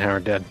inside is Ron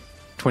Howard dead.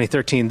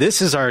 2013.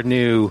 This is our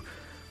new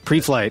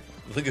pre-flight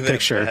Look at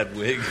picture. that bad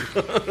wig.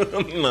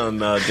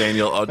 no,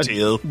 Daniel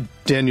Auteuil.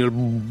 Daniel.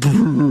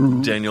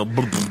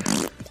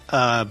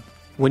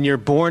 When you're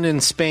born in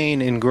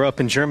Spain and grow up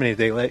in Germany,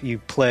 they let you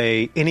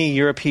play any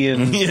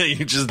European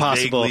you just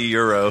possible. vaguely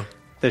Euro.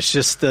 There's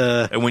just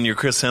the... And when you're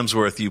Chris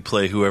Hemsworth, you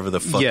play whoever the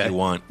fuck you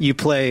want. You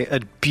play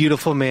a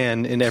beautiful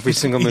man in every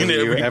single movie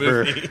you're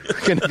ever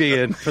going to be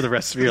in for the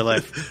rest of your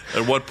life.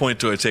 At what point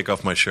do I take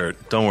off my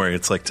shirt? Don't worry,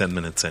 it's like 10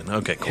 minutes in.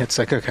 Okay, cool. It's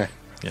like, okay.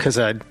 Because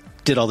I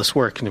did all this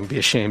work and it would be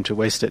a shame to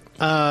waste it.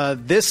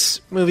 This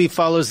movie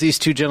follows these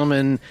two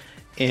gentlemen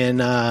in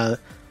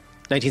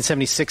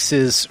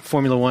 1976's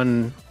Formula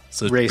One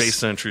so it's race.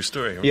 Based on a true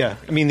story. Right? Yeah.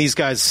 I mean, these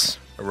guys...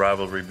 A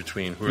rivalry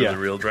between who are the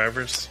real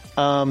drivers?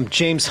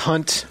 James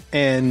Hunt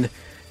and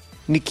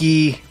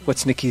Nikki...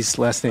 What's Nikki's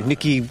last name?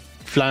 Nikki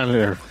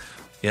Flander.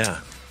 Yeah.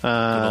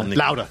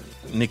 Lauda.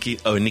 Nikki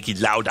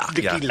Lauda.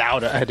 Nikki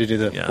Lauda. I had to do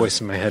the voice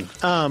in my head.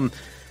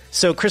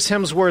 So Chris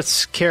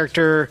Hemsworth's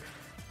character,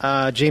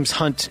 James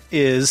Hunt,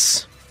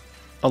 is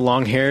a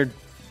long-haired,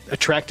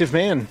 attractive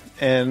man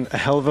and a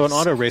hell of an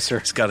auto racer.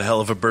 He's got a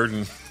hell of a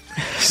burden.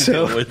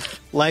 So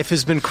life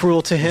has been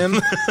cruel to him.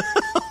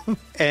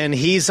 And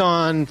he's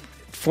on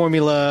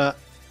Formula,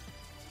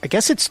 I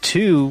guess it's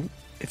 2.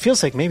 It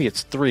feels like maybe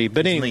it's 3.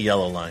 But in the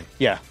yellow line.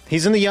 Yeah.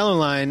 He's in the yellow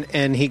line,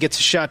 and he gets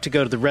a shot to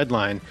go to the red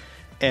line.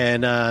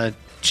 And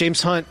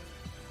James Hunt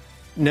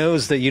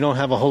knows that you don't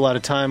have a whole lot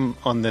of time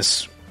on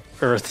this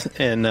earth,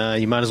 and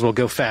you might as well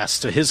go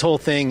fast. So his whole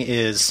thing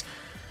is,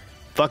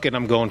 fuck it,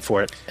 I'm going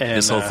for it. And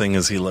his whole thing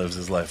is he lives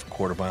his life a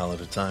quarter mile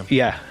at a time.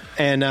 Yeah.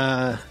 And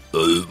quarter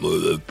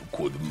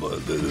mile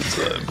at a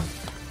time.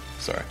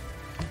 Sorry.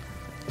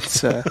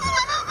 It's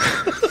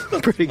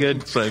pretty good.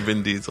 It's like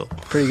Vin Diesel.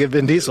 Pretty good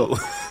Vin Diesel.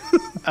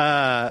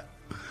 The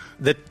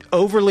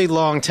overly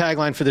long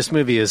tagline for this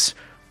movie is,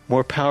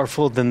 more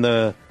powerful than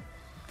the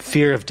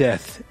fear of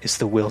death is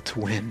the will to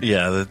win.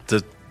 Yeah,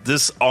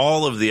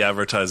 all of the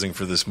advertising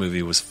for this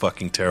movie was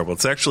fucking terrible.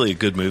 It's actually a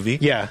good movie.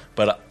 Yeah.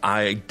 But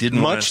I didn't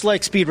Much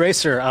like Speed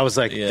Racer, I was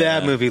like,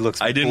 that movie looks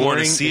boring. I didn't want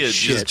to see it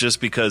shit. just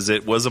because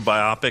it was a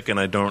biopic, and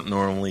I don't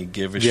normally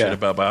give a shit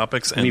about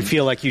biopics. And you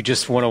feel like you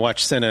just want to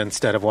watch Senna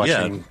instead of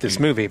watching this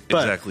movie.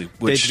 But exactly.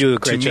 Which, they do a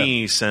great to job.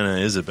 me, Senna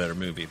is a better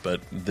movie, but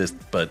it's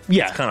kind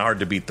of hard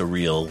to beat the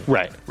real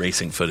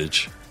racing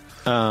footage.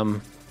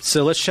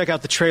 So let's check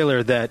out the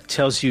trailer that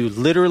tells you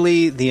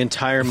literally the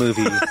entire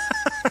movie.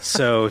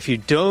 So if you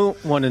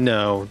don't want to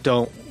know,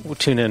 don't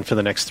tune in for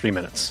the next 3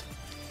 minutes.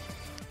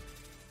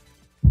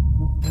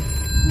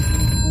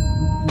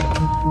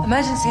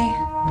 Emergency.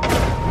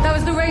 That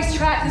was the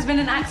racetrack. There's been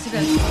an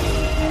accident.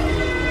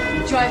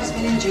 The driver's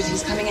been injured.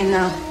 He's coming in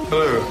now.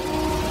 Hello.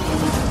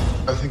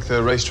 I think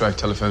the racetrack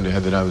telephoned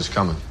ahead that I was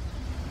coming.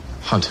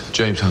 Hunt.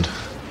 James Hunt.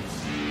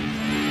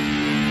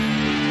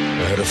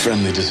 I had a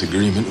friendly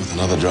disagreement with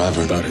another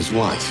driver about his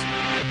wife.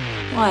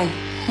 Why?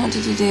 What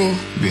did you do?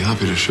 I'd be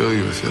happy to show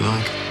you if you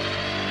like.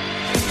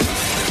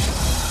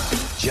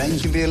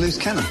 James can be a loose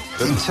cannon.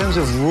 But in terms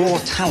of raw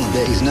talent,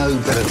 there is no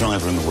better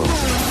driver in the world.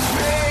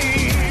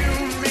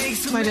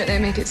 Why don't they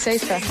make it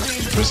safer?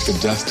 Risk of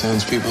death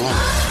turns people on.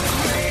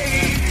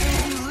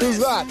 Who's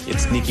that?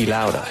 It's Niki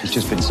Lauda. He's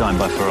just been signed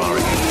by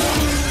Ferrari.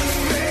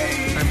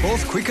 I'm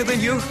both quicker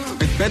than you,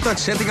 with better at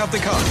setting up the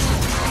car.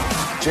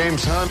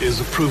 James Hunt is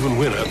a proven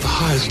winner at the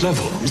highest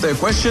level. Is there a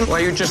question? Or are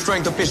you just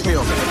trying to piss me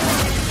off?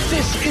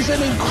 This is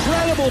an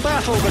incredible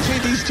battle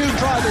between these two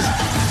drivers.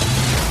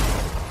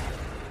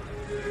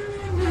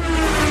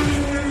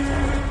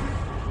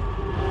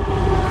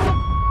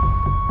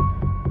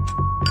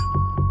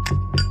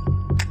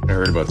 I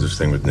heard about this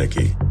thing with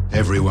Nikki.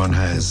 Everyone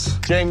has.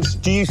 James,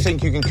 do you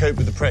think you can cope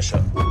with the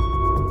pressure?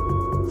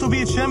 To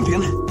be a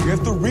champion, you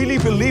have to really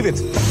believe it.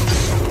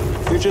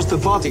 You're just a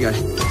party guy.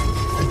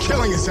 They're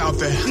killing us out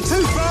there. You're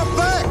too far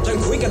back!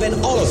 I'm quicker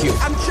than all of you.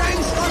 And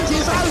James Hunt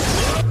is out!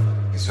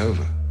 It's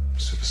over,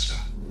 superstar.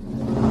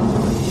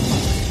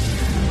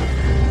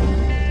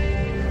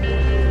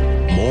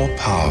 More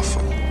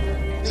powerful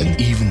than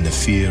even the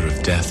fear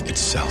of death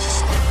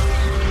itself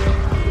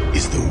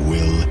is the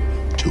will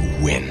to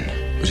win.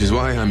 Which is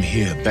why I'm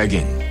here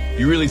begging.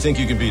 You really think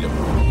you can beat him?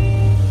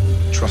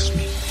 Trust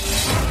me.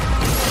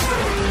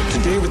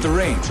 Today with the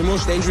rain, it's the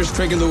most dangerous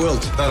trick in the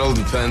world. That all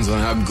depends on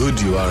how good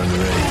you are in the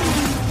rain.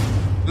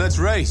 Let's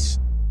race.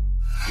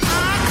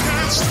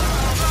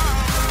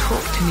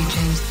 Talk to me,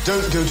 James.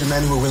 Don't go to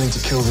men who are willing to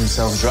kill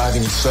themselves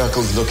driving in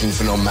circles looking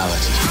for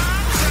normality.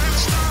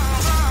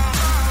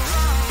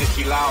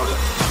 Niki Lauda,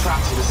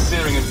 trapped in a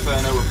searing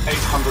inferno of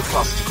 800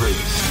 plus degrees.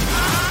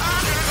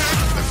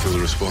 I feel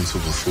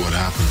responsible for what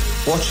happened.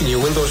 Watching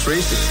you win those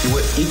races, you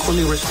were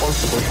equally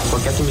responsible for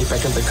getting me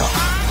back in the car.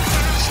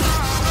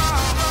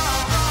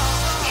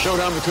 The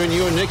showdown between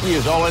you and Nikki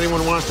is all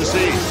anyone wants to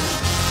see.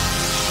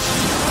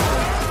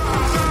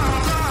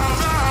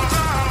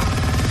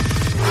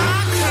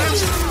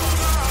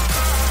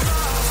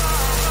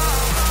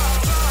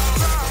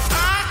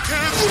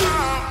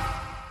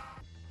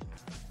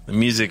 The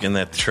music in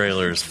that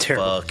trailer is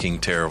fucking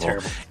terrible.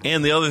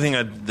 And the other thing,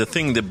 the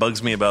thing that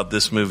bugs me about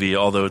this movie,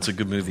 although it's a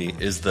good movie,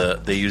 is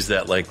they use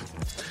that like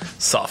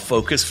soft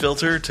focus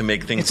filter to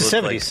make things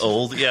look like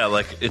old. Yeah,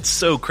 like it's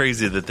so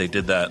crazy that they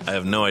did that. I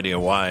have no idea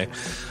why.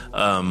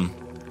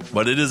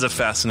 But it is a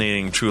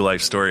fascinating true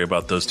life story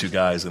about those two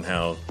guys and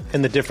how...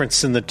 And the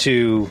difference in the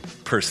two...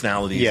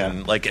 personalities. Yeah.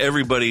 And like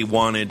everybody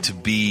wanted to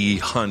be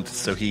Hunt,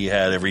 so he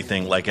had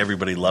everything. Like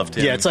everybody loved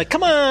him. Yeah, it's like,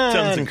 come on!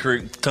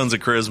 Tons of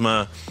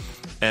charisma.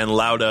 And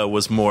Lauda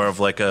was more of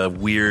like a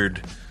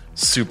weird,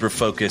 super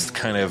focused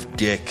kind of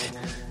dick.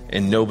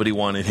 And nobody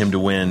wanted him to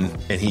win.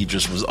 And he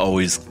just was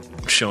always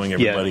showing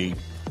everybody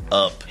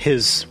up.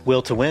 His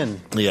will to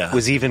win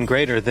was even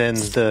greater than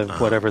the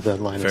whatever the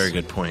line is. Very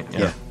good point.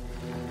 Yeah.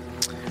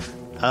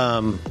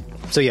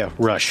 So yeah,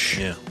 Rush.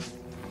 Yeah.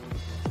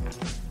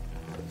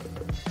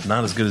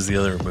 Not as good as the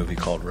other movie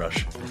called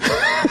Rush.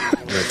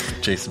 With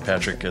Jason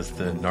Patric as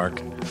the narc.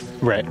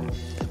 Right.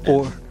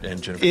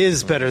 And Jennifer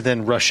is better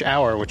than Rush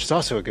Hour, which is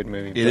also a good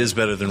movie. It is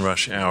better than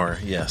Rush Hour,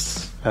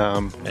 yes.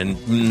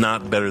 And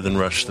not better than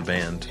Rush the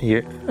band.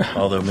 Yeah.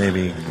 Although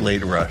maybe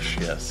late Rush,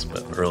 yes,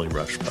 but early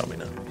Rush probably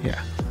not.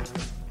 Yeah.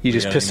 You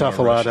just pissed off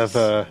a lot of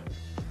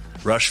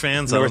Rush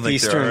fans? I don't think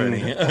there are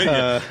any.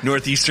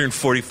 Northeastern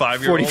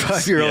 45-year-olds?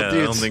 45-year-old dudes.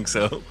 I don't think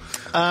so.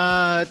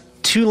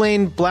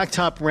 Two-Lane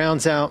Blacktop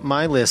rounds out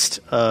my list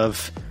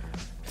of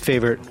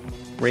favorite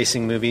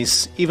racing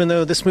movies, even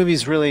though this movie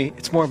is really,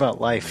 it's more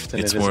about life than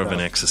it's it is more about, of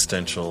an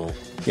existential.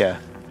 Yeah.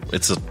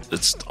 It's a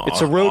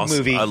road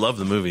movie. I love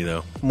the movie,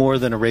 though. More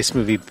than a racing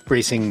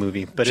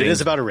movie, but it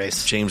is about a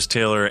race. James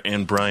Taylor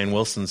and Brian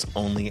Wilson's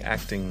only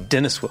acting.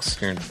 Dennis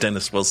Wilson.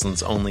 Dennis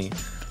Wilson's only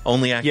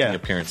acting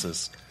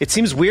appearances. It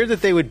seems weird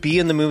that they would be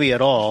in the movie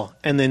at all,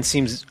 and then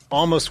seems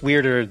almost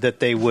weirder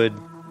that they would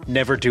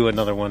never do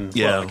another one.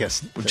 Yeah, well, I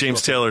guess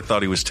James Taylor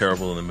thought he was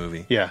terrible in the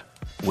movie. Yeah.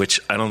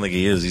 Which I don't think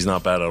he is. He's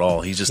not bad at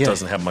all. He just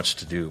doesn't have much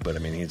to do. But I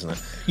mean, he's not.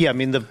 Yeah, I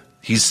mean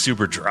he's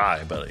super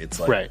dry, but it's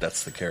like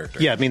that's the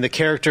character. Yeah, I mean the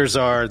characters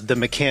are the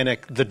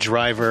mechanic, the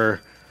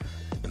driver,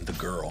 and the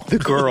girl, and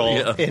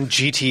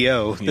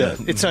GTO. Yeah.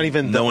 It's not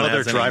even the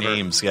other driver.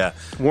 Names. Yeah,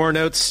 Warren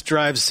Oates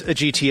drives a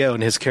GTO,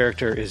 and his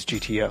character is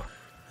GTO.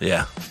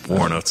 Yeah,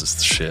 Warren Oates is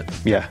the shit.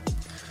 Yeah,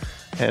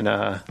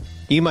 and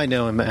you might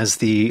know him as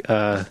the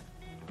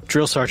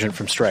drill sergeant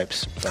from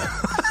Stripes.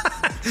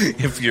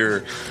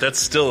 That's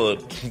still a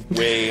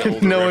way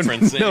older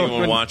reference than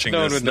anyone watching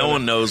this. No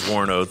one knows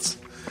Warren Oates.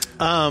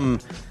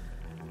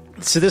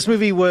 So this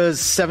movie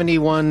was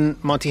 71.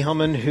 Monty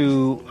Hellman,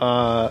 who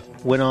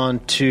went on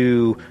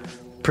to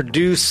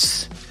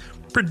produced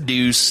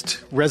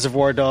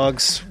Reservoir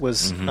Dogs,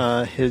 was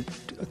his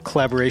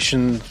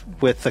collaboration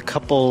with a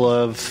couple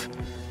of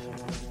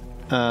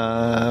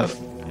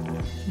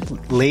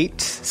late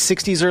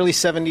 60s, early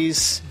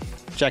 70s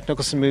Jack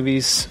Nicholson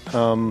movies.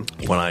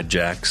 One-Eyed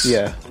Jacks.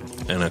 Yeah.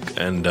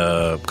 And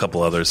a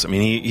couple others. I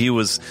mean, he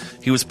was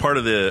part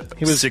of the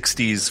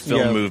 60s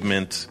film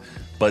movement,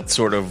 but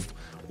sort of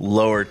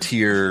lower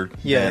tier.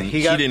 Yeah,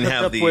 he didn't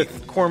have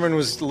with Corman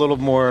was a little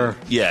more.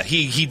 Yeah,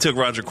 he took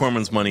Roger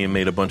Corman's money and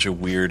made a bunch of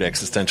weird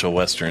existential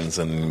westerns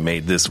and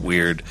made this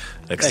weird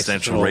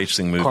existential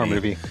racing movie. Car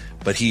movie.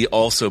 But he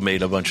also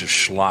made a bunch of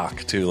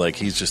schlock too. Like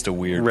he's just a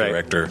weird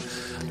director.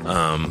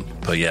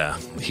 But yeah,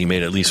 he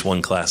made at least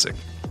one classic.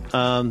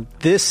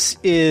 This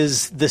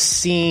is the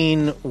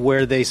scene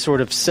where they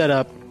sort of set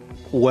up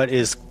what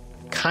is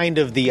kind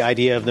of the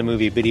idea of the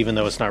movie, but even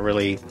though it's not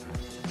really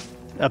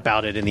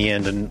about it in the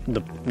end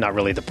and not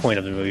really the point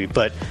of the movie.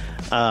 But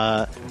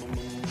not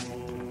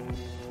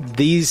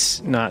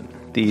these,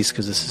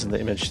 because this isn't the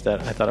image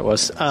that I thought it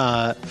was.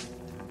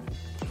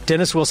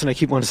 Dennis Wilson, I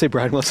keep wanting to say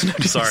Brian Wilson.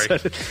 Sorry.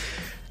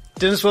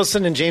 Dennis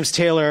Wilson and James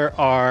Taylor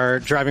are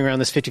driving around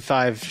this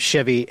 55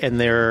 Chevy, and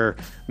they're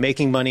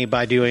making money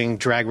by doing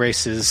drag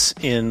races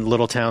in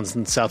little towns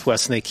in the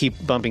Southwest, and they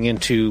keep bumping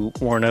into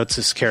Warren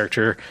Oates'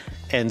 character.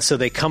 And so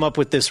they come up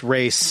with this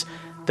race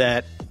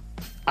that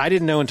I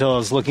didn't know until I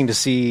was looking to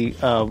see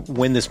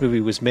when this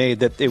movie was made,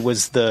 that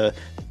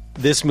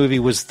this movie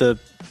was the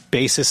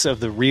basis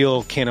of the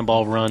real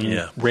Cannonball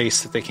Run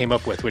race that they came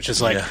up with, which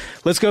is like,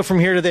 let's go from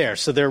here to there.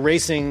 So they're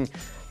racing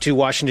to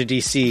Washington,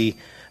 D.C.,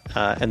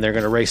 and they're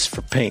going to race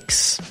for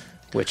Pinks,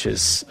 which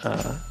is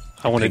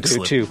I want to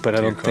do too, but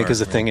I don't think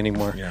is a thing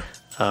anymore. Yeah.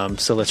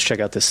 So let's check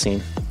out this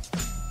scene.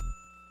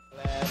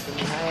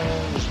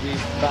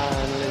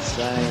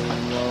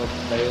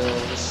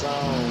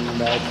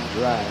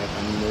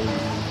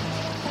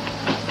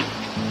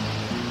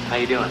 How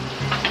you doing?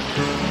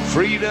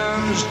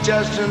 Freedom's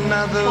just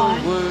another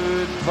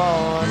word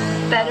for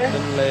better.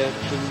 Nothing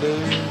left to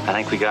lose. I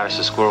think we got us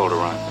a squirrel to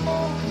run.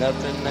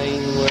 Nothing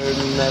ain't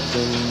worth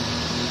nothing,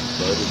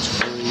 but it's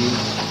free.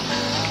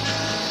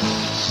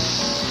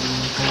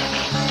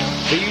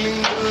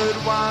 Feeling good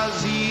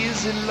was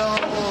easy,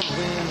 Lord,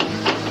 when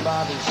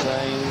body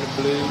sang the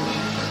blues.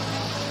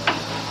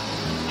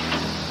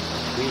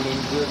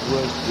 Feeling good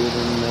was good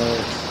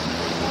enough.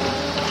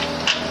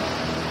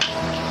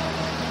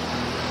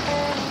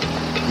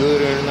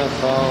 good enough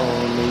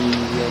for me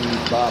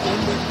and Bobby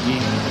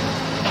McGee.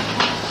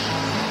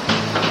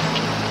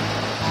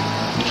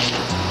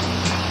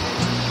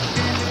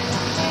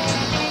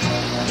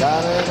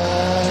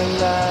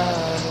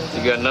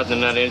 You got nothing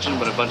in that engine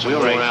but a bunch of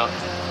worn out.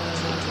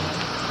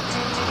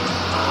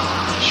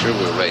 Sure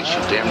we'll race.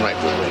 You're damn right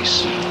we'll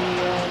race.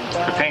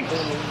 For pink.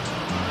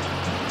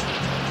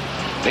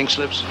 Pink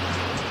slips?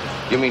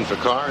 You mean for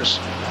cars?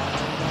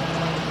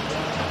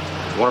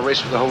 You want to race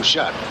for the whole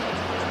shot?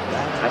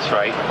 That's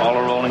right. All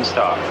a rolling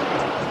stock.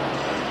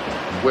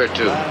 Where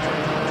to?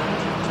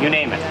 You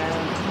name it.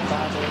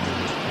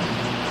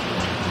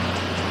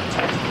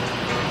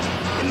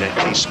 In that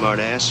case,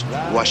 smartass,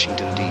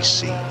 Washington,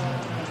 D.C.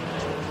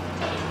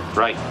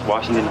 Right,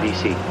 Washington,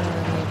 D.C.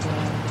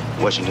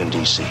 Washington,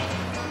 D.C.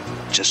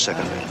 Just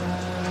second me.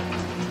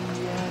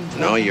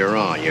 No, you're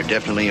on. You're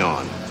definitely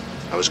on.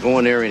 I was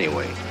going there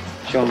anyway.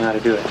 Show them how to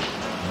do it.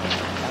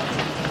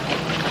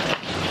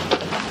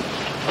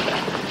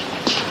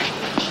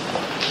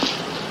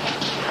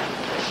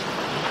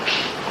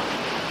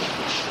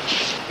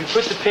 You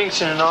put the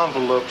pinks in an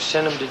envelope,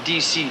 send them to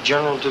D.C.,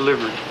 general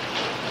delivery.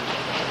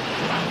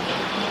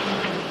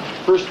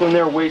 First one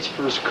there waits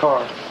for his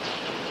car.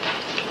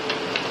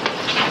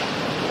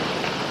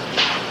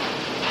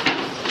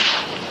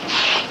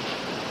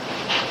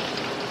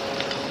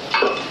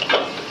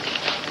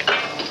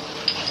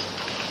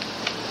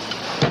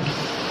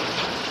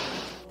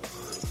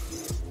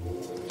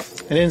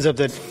 It ends up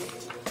that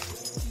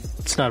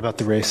it's not about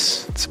the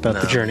race. It's about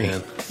the journey.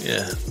 Man.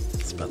 Yeah,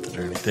 it's about the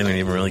journey. They don't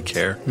even really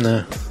care.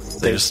 No.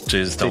 They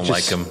just don't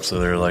like him, so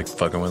they're like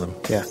fucking with him.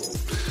 Yeah.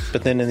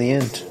 But then in the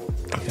end,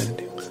 what are you gonna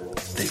do?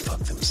 They fuck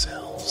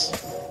themselves.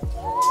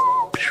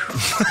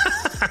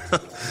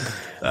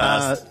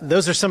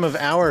 Those are some of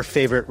our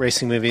favorite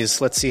racing movies.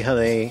 Let's see how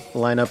they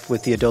line up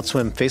with the Adult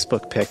Swim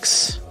Facebook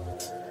picks.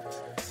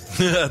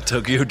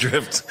 Tokyo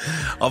Drift.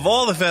 Of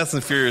all the Fast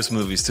and Furious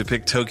movies, to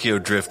pick Tokyo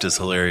Drift is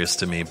hilarious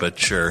to me, but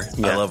sure.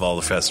 Yeah. I love all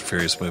the Fast and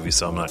Furious movies,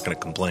 so I'm not going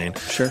to complain.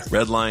 Sure.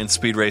 Redline,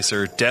 Speed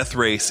Racer, Death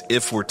Race,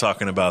 if we're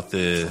talking about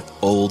the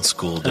old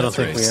school Death Race.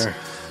 I don't think we are.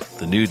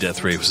 The new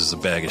Death Race is a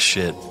bag of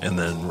shit, and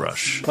then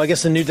Rush. Well, I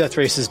guess the new Death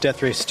Race is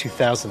Death Race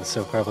 2000,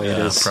 so probably it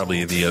is.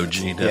 Probably the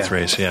OG Death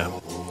Race, yeah.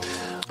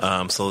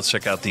 So let's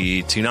check out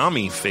the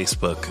Toonami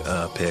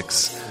Facebook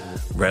picks.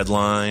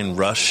 Redline,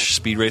 Rush,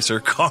 Speed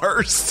Racer,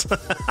 Cars,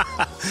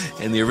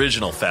 and the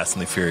original Fast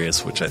and the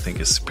Furious, which I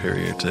think is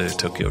superior to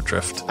Tokyo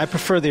Drift. I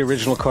prefer the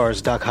original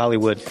Cars, Doc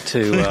Hollywood,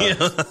 to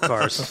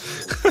Cars.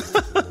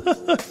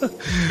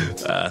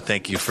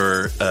 Thank you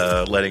for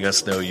letting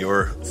us know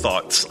your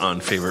thoughts on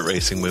favorite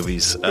racing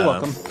movies. You're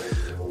welcome.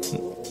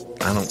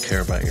 I don't care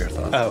about your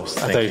thoughts.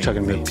 Oh, I thought you were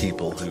talking to me.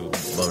 People who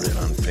voted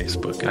on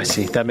Facebook. I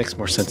see. That makes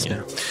more sense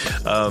now.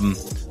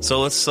 So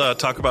let's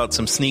talk about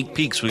some sneak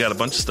peeks. We got a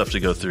bunch of stuff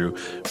to go through.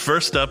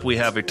 First up, we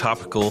have a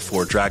topical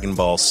for Dragon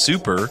Ball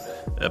Super,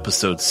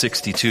 episode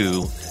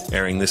 62,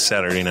 airing this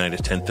Saturday night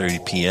at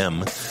 10:30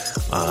 p.m.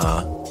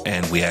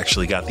 And we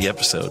actually got the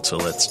episode, so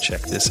let's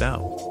check this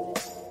out.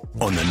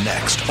 On the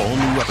next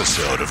all-new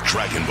episode of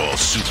Dragon Ball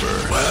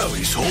Super. Wow,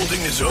 he's holding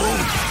his own.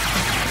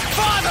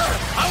 Father,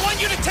 I want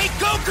you to take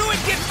Goku and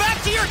get back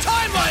to your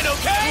timeline,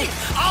 okay?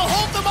 I'll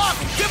hold them off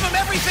and give them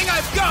everything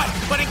I've got.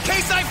 But in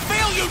case I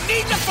fail, you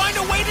need to find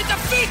a way to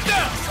defeat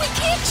them. We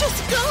can't just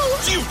go.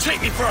 Do you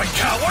take me for a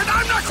coward?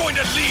 I'm not going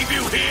to leave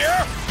you here.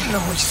 No,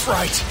 he's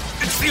right.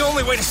 It's the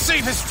only way to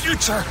save his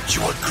future.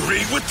 You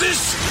agree with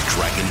this?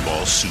 Dragon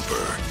Ball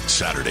Super,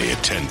 Saturday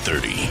at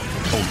 10:30.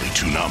 Only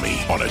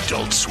Toonami on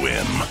Adult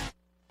Swim.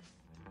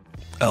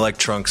 I like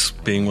Trunks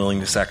being willing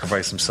to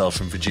sacrifice himself,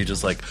 and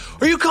Vegeta's like,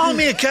 "Are you calling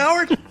me a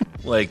coward?"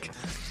 Like,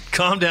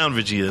 calm down,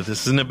 Vegeta.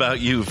 This isn't about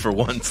you for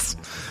once.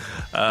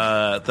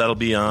 That'll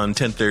be on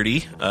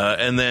 10:30.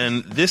 And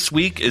then this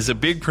week is a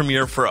big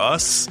premiere for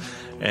us,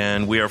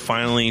 and we are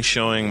finally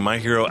showing My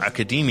Hero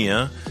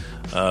Academia,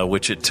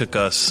 which it took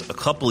us a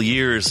couple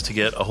years to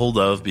get a hold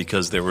of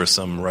because there were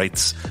some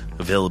rights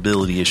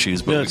availability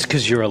issues. But no, it's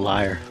because you're a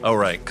liar. Oh,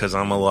 right, because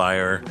I'm a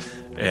liar.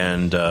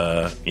 And,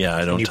 I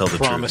don't tell the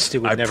truth. I promised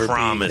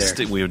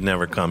we would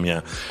never come,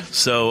 yeah.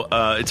 So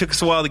it took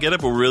us a while to get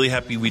it, but we're really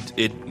happy we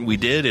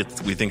did.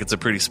 We think it's a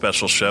pretty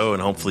special show,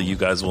 and hopefully you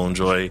guys will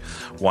enjoy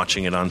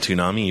watching it on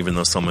Toonami, even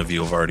though some of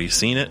you have already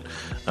seen it.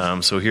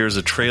 So here's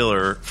a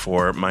trailer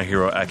for My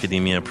Hero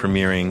Academia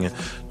premiering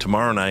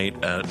tomorrow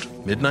night at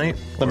midnight?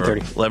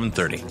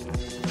 11:30.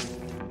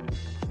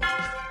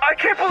 I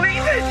can't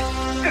believe it!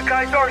 The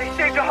guy's already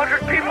saved 100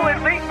 people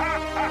at least.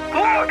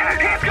 Look,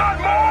 he's got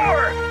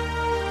more!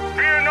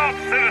 Fear not,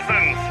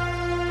 citizens,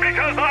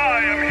 because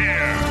I am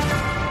here.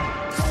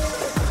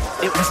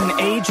 It was an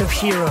age of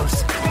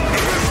heroes.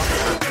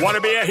 Want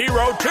to be a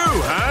hero too,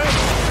 huh?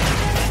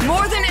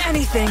 More than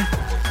anything.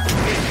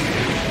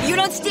 You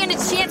don't stand a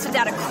chance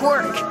without a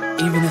quirk.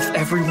 Even if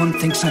everyone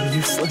thinks I'm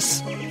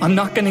useless, I'm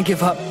not gonna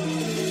give up.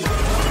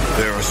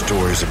 There are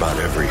stories about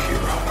every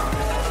hero.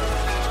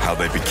 How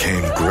they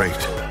became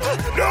great.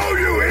 No,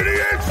 you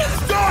idiot!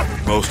 Stop!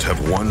 Most have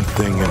one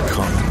thing in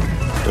common.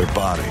 Their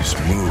bodies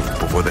moved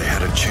before they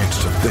had a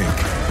chance to think.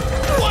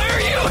 Why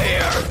are you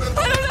here?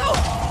 I don't know.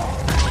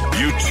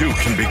 You too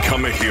can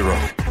become a hero.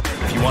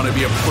 If you want to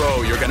be a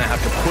pro, you're going to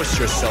have to push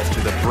yourself to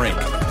the brink.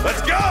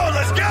 Let's go!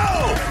 Let's go!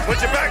 Put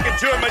your back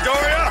into it,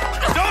 Midoriya!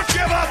 Don't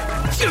give up!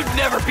 You'd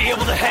never be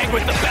able to hang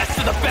with the best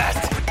of the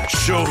best!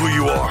 Show who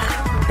you are.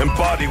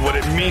 Embody what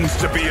it means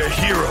to be a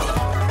hero.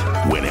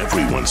 When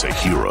everyone's a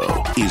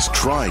hero, is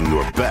trying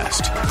your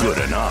best good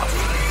enough?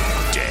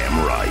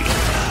 Damn right.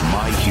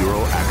 My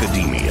Hero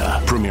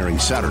Academia, premiering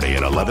Saturday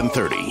at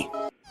 11:30.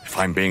 If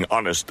I'm being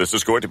honest, this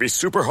is going to be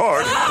super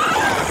hard.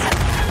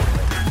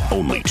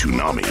 Only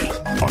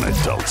Toonami on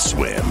Adult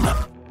Swim.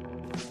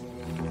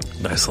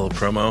 Nice little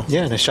promo.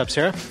 Yeah, nice job,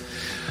 Sarah.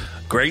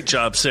 Great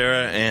job,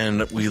 Sarah,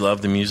 and we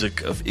love the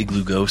music of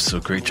Igloo Ghost, so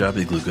great job,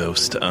 Igloo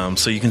Ghost.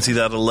 So you can see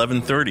that at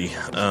 11:30.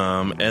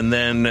 And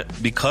then,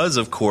 because,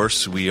 of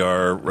course, we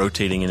are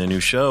rotating in a new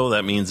show,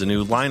 that means a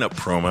new lineup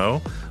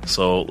promo.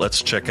 So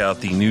let's check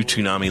out the new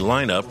Toonami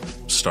lineup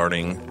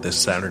starting this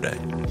Saturday.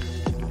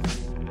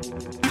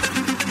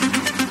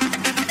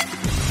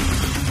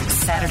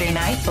 Saturday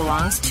night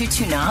belongs to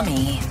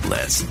Toonami.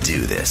 Let's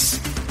do this.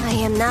 I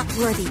am not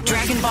worthy.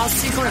 Dragon Ball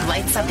Super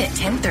lights up at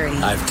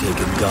 10:30. I've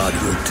taken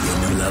Godhood to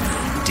a new level.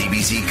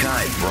 DBZ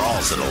Kai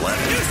brawls at 11.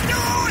 You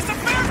know it's a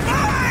fair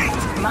fight!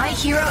 My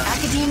Hero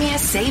Academia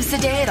saves the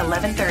day at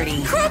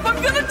 11:30. Crap,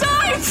 I'm gonna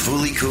die!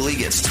 Fooly Cooly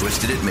gets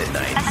twisted at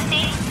midnight. A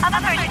state of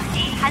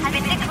emergency has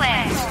been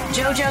declared.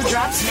 JoJo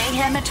drops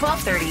Mayhem at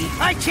 12:30.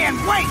 I can't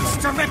wait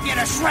to rip you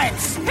to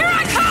shreds! Here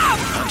I come!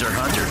 Hunter x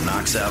Hunter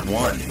knocks out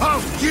one.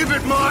 I'll give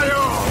it my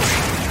all!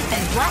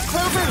 And Black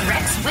Clover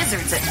wrecks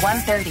Wizards at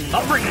 1:30.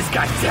 I'll bring this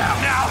guy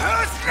down. Now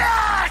who's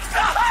next?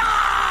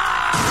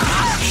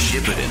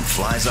 Shippuden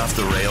flies off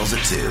the rails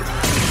at 2.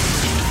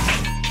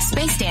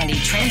 Space Dandy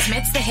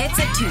transmits the hits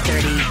at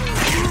 2:30.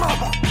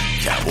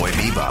 Cowboy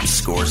Bebop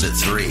scores at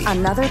 3.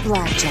 Another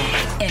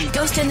blackjack. And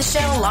Ghost in the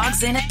Shell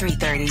logs in at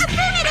 3:30.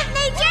 Affirmative,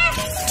 Major!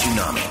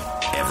 Toonami,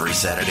 every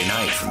Saturday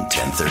night from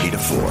 10:30 to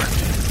 4.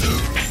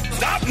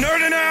 Stop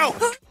nerding out!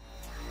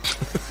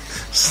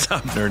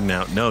 Stop nerding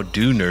out. No,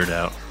 do nerd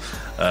out.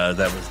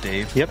 That was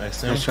Dave. Yep. I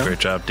assume. Nice job. Great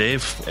job,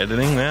 Dave,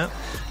 editing that.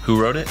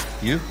 Who wrote it?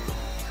 You?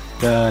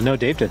 No,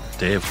 Dave did.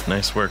 Dave,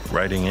 nice work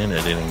writing and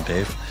editing,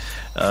 Dave.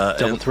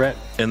 Double threat.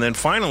 And then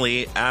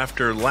finally,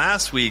 after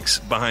last week's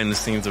behind the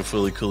scenes of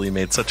Fooly Cooly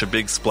made such a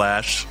big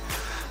splash,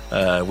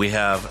 we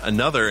have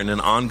another in an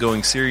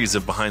ongoing series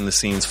of behind the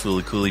scenes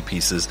Fooly Cooly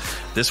pieces.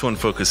 This one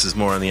focuses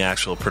more on the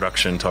actual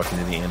production, talking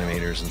to the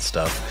animators and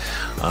stuff,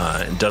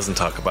 and doesn't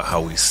talk about how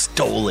we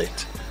stole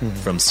it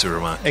from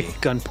Tsurumaki.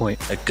 At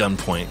gunpoint. At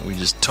gunpoint. We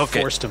just took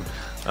Forced it. him.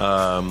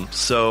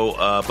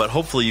 But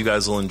hopefully you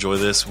guys will enjoy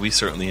this. We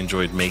certainly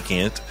enjoyed making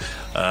it,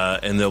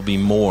 and there'll be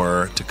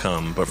more to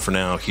come. But for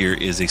now, here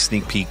is a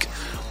sneak peek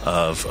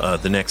of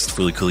the next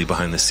Fooly Cooly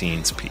behind the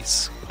scenes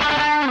piece.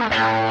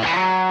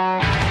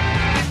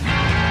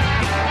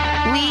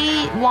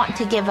 We want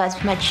to give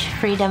as much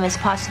freedom as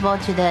possible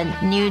to the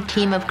new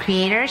team of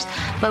creators,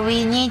 but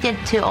we needed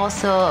to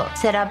also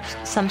set up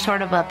some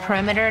sort of a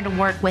perimeter to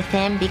work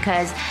within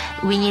because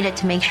we needed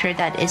to make sure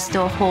that it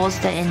still holds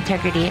the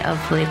integrity of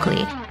Fooly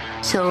Cooly.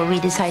 So we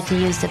decided to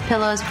use the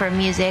pillows for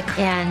music,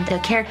 and the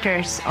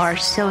characters are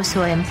so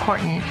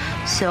important.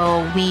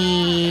 So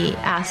we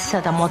asked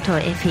Sadamoto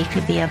if he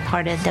could be a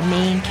part of the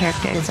main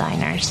character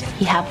designers.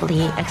 He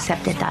happily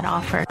accepted that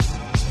offer.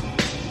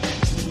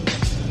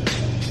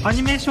 ア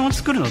ニメーションを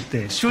作るのっ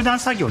て集団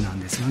作業なん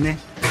ですよね。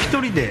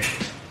一人で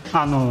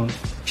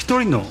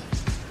一人の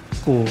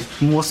こ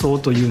う妄想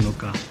というの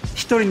か、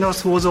一人の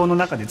想像の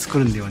中で作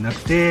るんではなく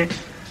て、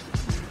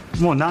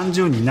もう何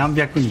十人何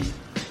百人、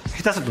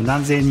下手すると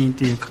何千人っ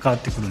ていう関わ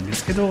ってくるんで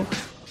すけど、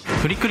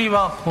フリクリ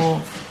はこ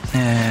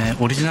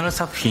う、オリジナル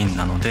作品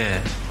なので、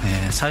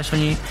最初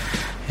に、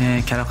キ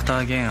ャラクタ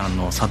ー原案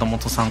の貞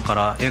本さんか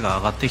ら絵が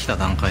上がってきた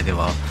段階で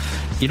は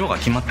色が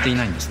決まってい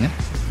ないんですね。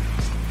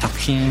作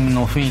品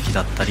の雰囲気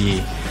だった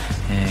り、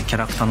キャ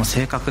ラクターの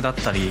性格だっ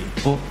たり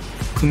を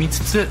組みつ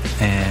つ、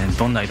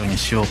どんな色に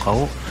しようか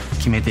を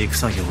決めていく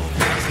作業で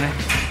すね。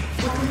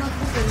かっ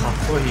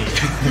こいい。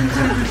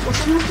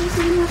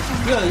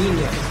いや、いいん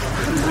だよ。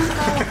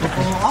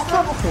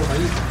赤の方がい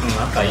い。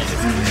赤いいです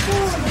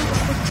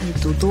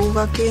ね。動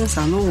画検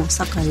査の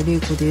酒井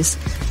玲子です。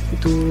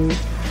普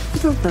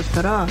段だっ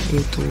たら、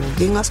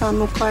原画さん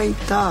の描い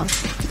た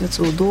や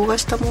つを動画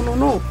したもの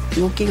の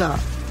動きが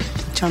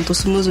ちゃんと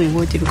スムーズに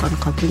動いてるかの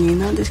確認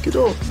なんですけ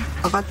ど、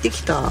上がってき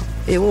た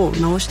絵を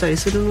直したり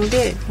するの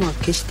で、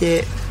消し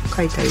て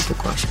描いたりと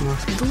かしま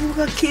す。動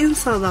画検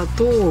査だ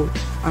と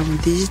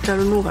デジタ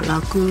ルの方が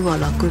楽は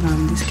楽な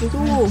んですけど、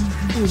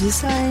実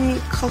際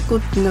に描く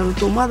ってなる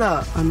とま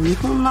だ日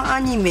本のア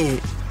ニメ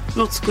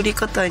の作り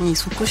方に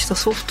即した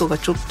ソフトが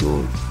ちょっ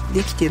と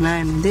できてな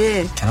いの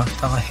で、キャラク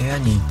ターが部屋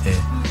にいて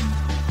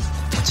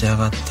立ち上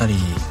がったり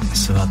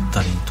座っ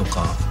たりと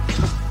か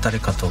誰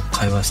かと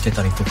会話して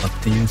たりとかっ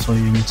ていうそう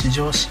いう日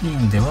常シー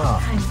ンで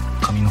は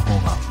紙の方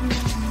が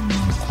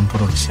コント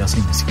ロールしやす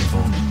いんですけど、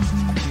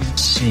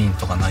シシーン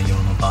とか内容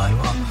の場合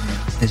は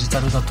デジ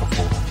タルだとこ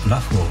うラ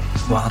フを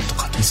わーっ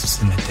と書き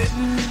進めて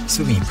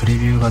すぐにプレ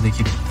ビューがで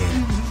きるん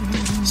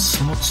で、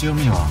その強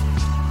みは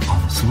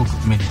すごく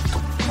メリット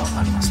が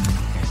ありますね。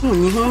もう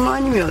日本のア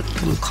ニメは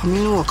多分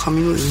紙のは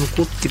紙ので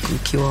残ってくる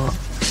気は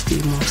して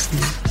います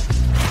ね。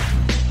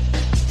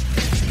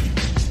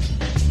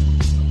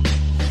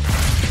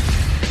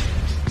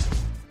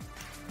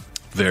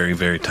Very,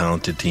 very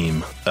talented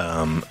team.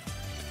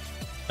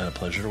 And a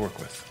pleasure to work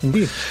with.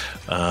 Indeed.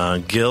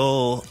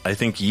 Gil, I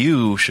think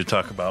you should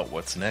talk about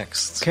what's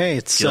next. Okay,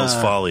 it's Gil's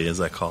Folly,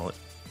 as I call it.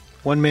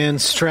 One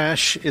Man's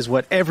Trash is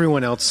what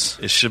everyone else...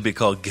 It should be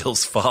called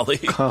Gil's Folly.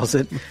 ...calls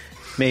it.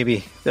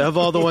 Maybe. Of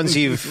all the ones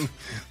you've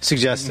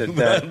suggested.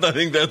 I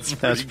think that's a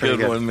pretty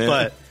good one, man.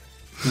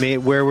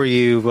 But where were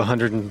you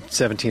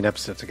 117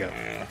 episodes ago?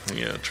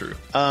 Yeah, true.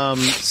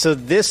 So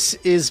this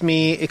is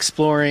me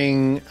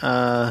exploring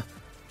the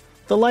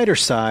lighter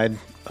side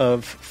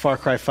of Far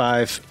Cry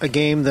 5, a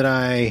game that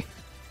I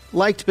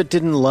liked but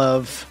didn't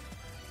love.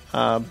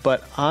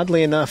 But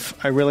oddly enough,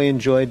 I really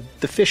enjoyed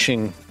the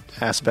fishing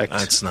aspect.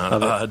 That's not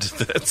odd.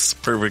 That's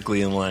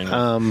perfectly in line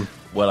with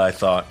what I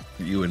thought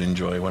you would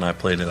enjoy when I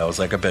played it. I was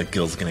like, I bet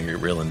Gil's going to get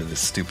real into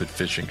this stupid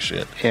fishing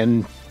shit.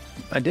 And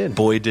I did.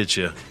 Boy, did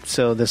you.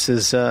 So this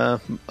is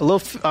a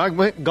little... I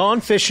went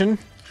gone fishing.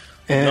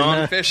 And,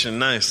 gone fishing,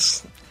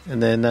 nice.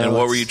 And then... and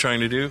what were you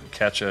trying to do?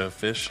 Catch a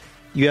fish?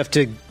 You have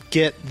to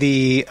get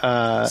the...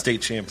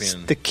 state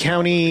champion. The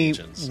county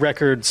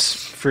records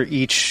for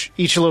each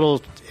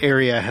little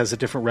area has a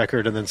different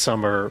record, and then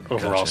some are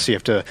overall. Gotcha. So you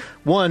have to,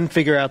 1,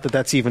 figure out that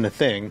that's even a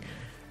thing,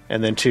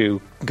 and then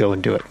 2, go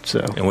and do it. So.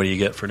 And what do you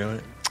get for doing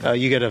it?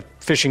 You get a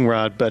fishing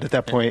rod, but at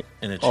that point,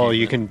 all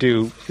you can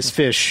do is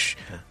fish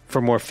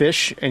for more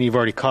fish, and you've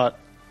already caught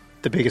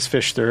the biggest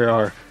fish there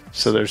are,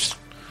 so there's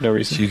no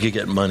reason. So you could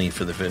get money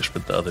for the fish,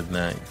 but other than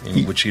that,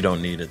 which you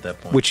don't need at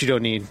that point. Which you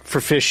don't need. For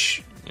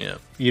fish,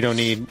 you don't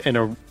need, and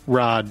a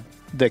rod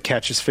that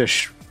catches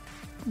fish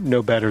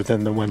no better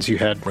than the ones you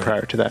had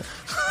prior to that.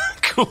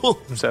 Cool.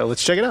 So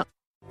let's check it out.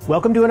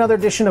 Welcome to another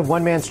edition of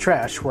One Man's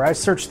Trash, where I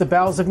search the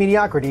bowels of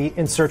mediocrity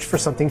in search for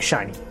something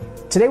shiny.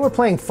 Today we're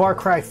playing Far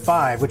Cry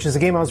 5, which is a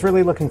game I was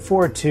really looking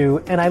forward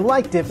to, and I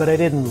liked it, but I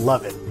didn't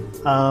love it.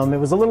 It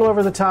was a little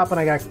over the top, and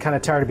I got kind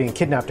of tired of being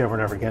kidnapped over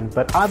and over again.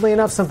 But oddly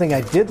enough, something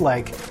I did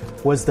like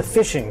was the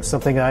fishing,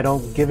 something I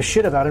don't give a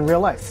shit about in real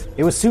life.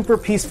 It was super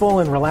peaceful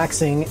and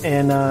relaxing,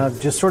 and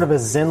just sort of a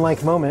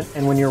zen-like moment.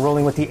 And when you're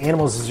rolling with the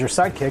animals as your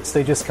sidekicks,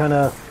 they just kind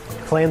of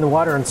play in the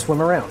water and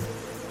swim around.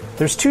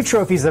 There's 2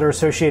 trophies that are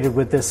associated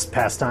with this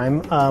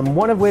pastime,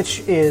 one of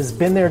which is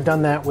Been There,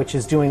 Done That, which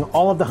is doing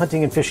all of the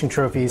hunting and fishing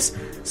trophies.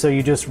 So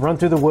you just run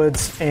through the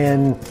woods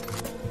and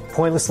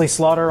pointlessly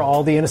slaughter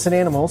all the innocent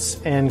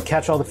animals and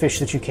catch all the fish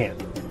that you can.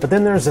 But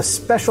then there's a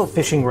special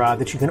fishing rod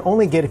that you can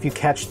only get if you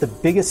catch the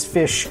biggest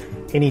fish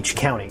in each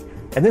county.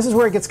 And this is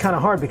where it gets kind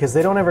of hard because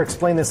they don't ever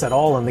explain this at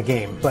all in the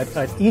game. But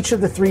at each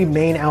of the 3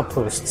 main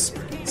outposts,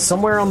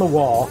 somewhere on the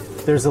wall,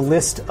 there's a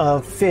list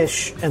of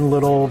fish and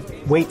little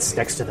weights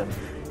next to them.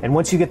 And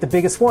once you get the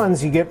biggest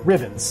ones, you get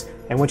ribbons.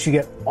 And once you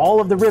get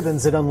all of the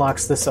ribbons, it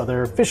unlocks this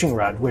other fishing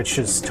rod, which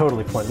is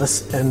totally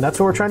pointless. And that's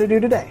what we're trying to do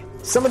today.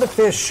 Some of the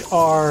fish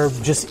are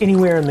just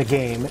anywhere in the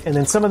game, and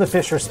then some of the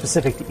fish are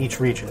specific to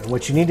each region. And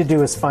what you need to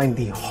do is find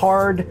the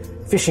hard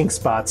fishing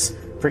spots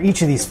for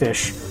each of these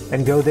fish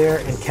and go there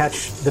and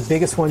catch the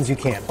biggest ones you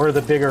can, or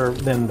the bigger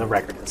than the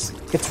record is.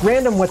 It's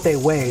random what they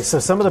weigh, so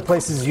some of the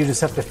places you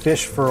just have to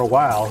fish for a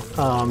while.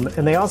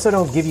 And they also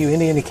don't give you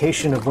any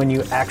indication of when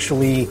you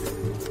actually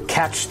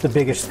catch the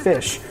biggest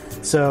fish.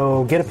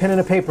 So get a pen and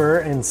a paper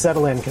and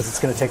settle in because it's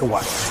going to take a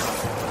while.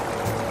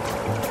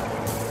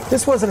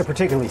 This wasn't a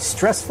particularly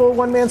stressful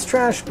One Man's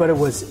Trash, but it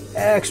was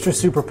extra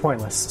super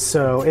pointless,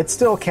 so it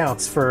still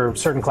counts for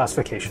certain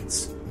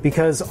classifications.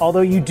 Because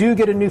although you do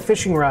get a new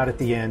fishing rod at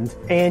the end,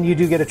 and you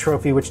do get a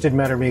trophy, which didn't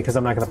matter to me because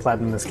I'm not going to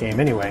platinum this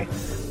game anyway,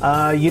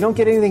 you don't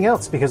get anything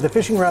else because the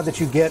fishing rod that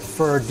you get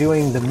for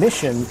doing the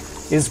mission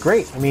is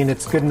great. I mean,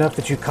 it's good enough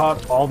that you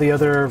caught all the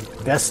other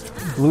best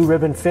blue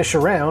ribbon fish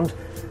around,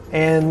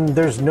 and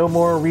there's no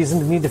more reason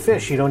to need to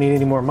fish. You don't need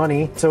any more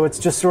money, so it's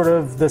just sort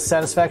of the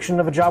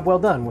satisfaction of a job well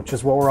done, which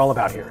is what we're all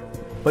about here.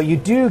 But you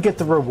do get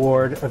the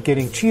reward of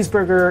getting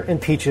cheeseburger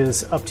and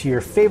peaches up to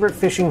your favorite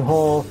fishing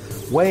hole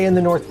way in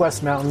the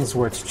Northwest Mountains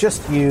where it's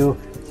just you,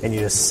 and you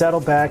just settle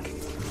back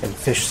and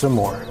fish some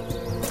more.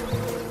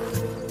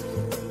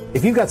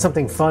 If you've got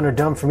something fun or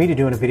dumb for me to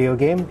do in a video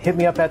game, hit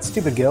me up at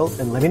StupidGil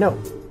and let me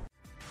know.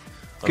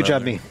 Good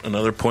job, me.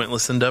 Another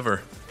pointless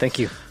endeavor. Thank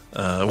you.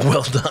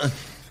 Well done.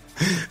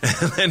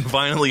 And then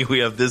finally, we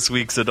have this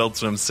week's Adult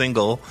Swim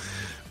single,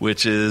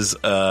 which is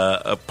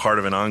a part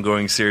of an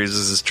ongoing series.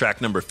 This is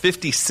track number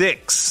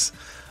 56.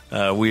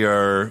 We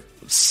are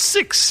 4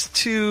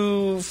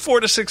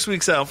 to 6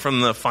 weeks out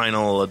from the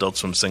final Adult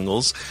Swim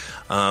singles.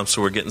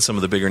 So we're getting some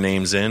of the bigger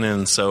names in.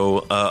 And so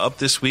up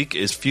this week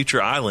is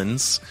Future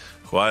Islands,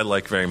 who I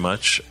like very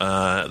much.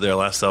 Their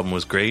last album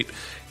was great.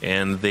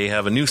 And they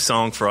have a new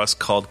song for us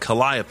called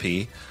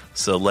Calliope.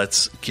 So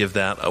let's give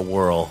that a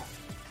whirl.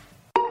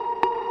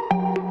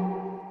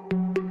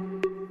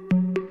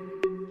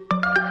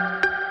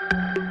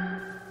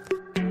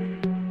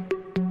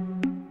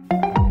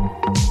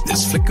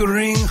 This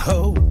flickering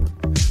hope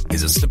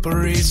is a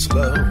slippery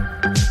slope,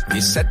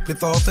 beset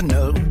with all the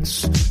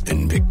notes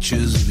and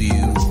pictures of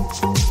you.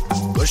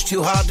 Push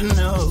too hard to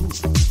know,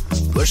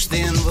 push the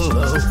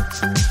envelope,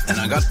 and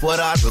I got what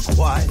I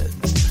required,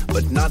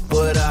 but not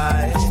what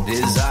I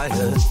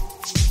desired.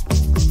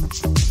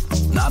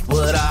 Not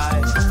what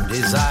I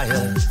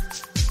desired.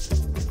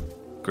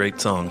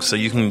 Great song. So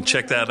you can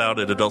check that out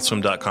at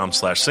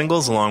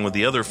adultswim.com/singles, along with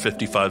the other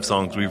 55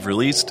 songs we've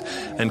released,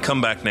 and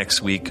come back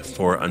next week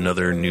for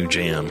another new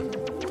jam.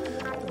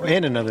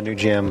 And another new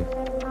jam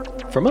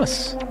from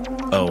us.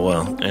 Oh,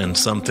 well, and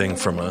something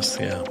from us,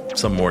 yeah.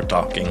 Some more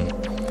talking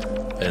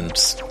and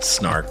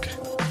snark.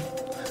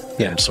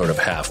 Yeah. And sort of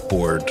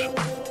half-bored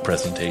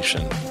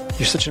presentation.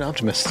 You're such an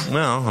optimist.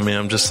 Well, I mean,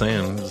 I'm just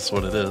saying that's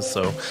what it is.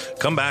 So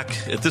come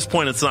back. At this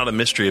point, it's not a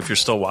mystery if you're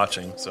still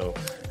watching. So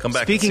come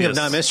back. Speaking of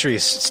not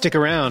mysteries, stick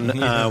around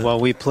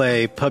while we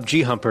play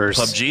PUBG Humpers.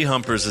 PUBG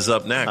Humpers is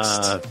up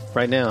next.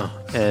 Right now.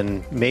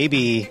 And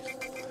maybe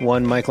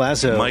one Mike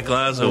Lazo. Mike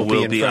Lazo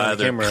will be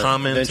either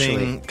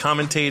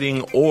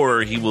commentating,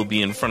 or he will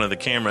be in front of the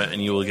camera,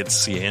 and you will get to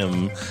see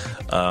him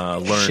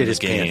learn the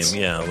game. Pants.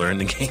 Yeah, learn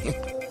the game.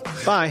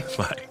 Bye.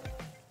 Bye.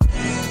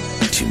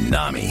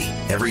 Toonami,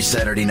 every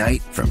Saturday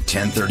night from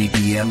 10:30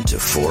 p.m. to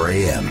 4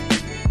 a.m.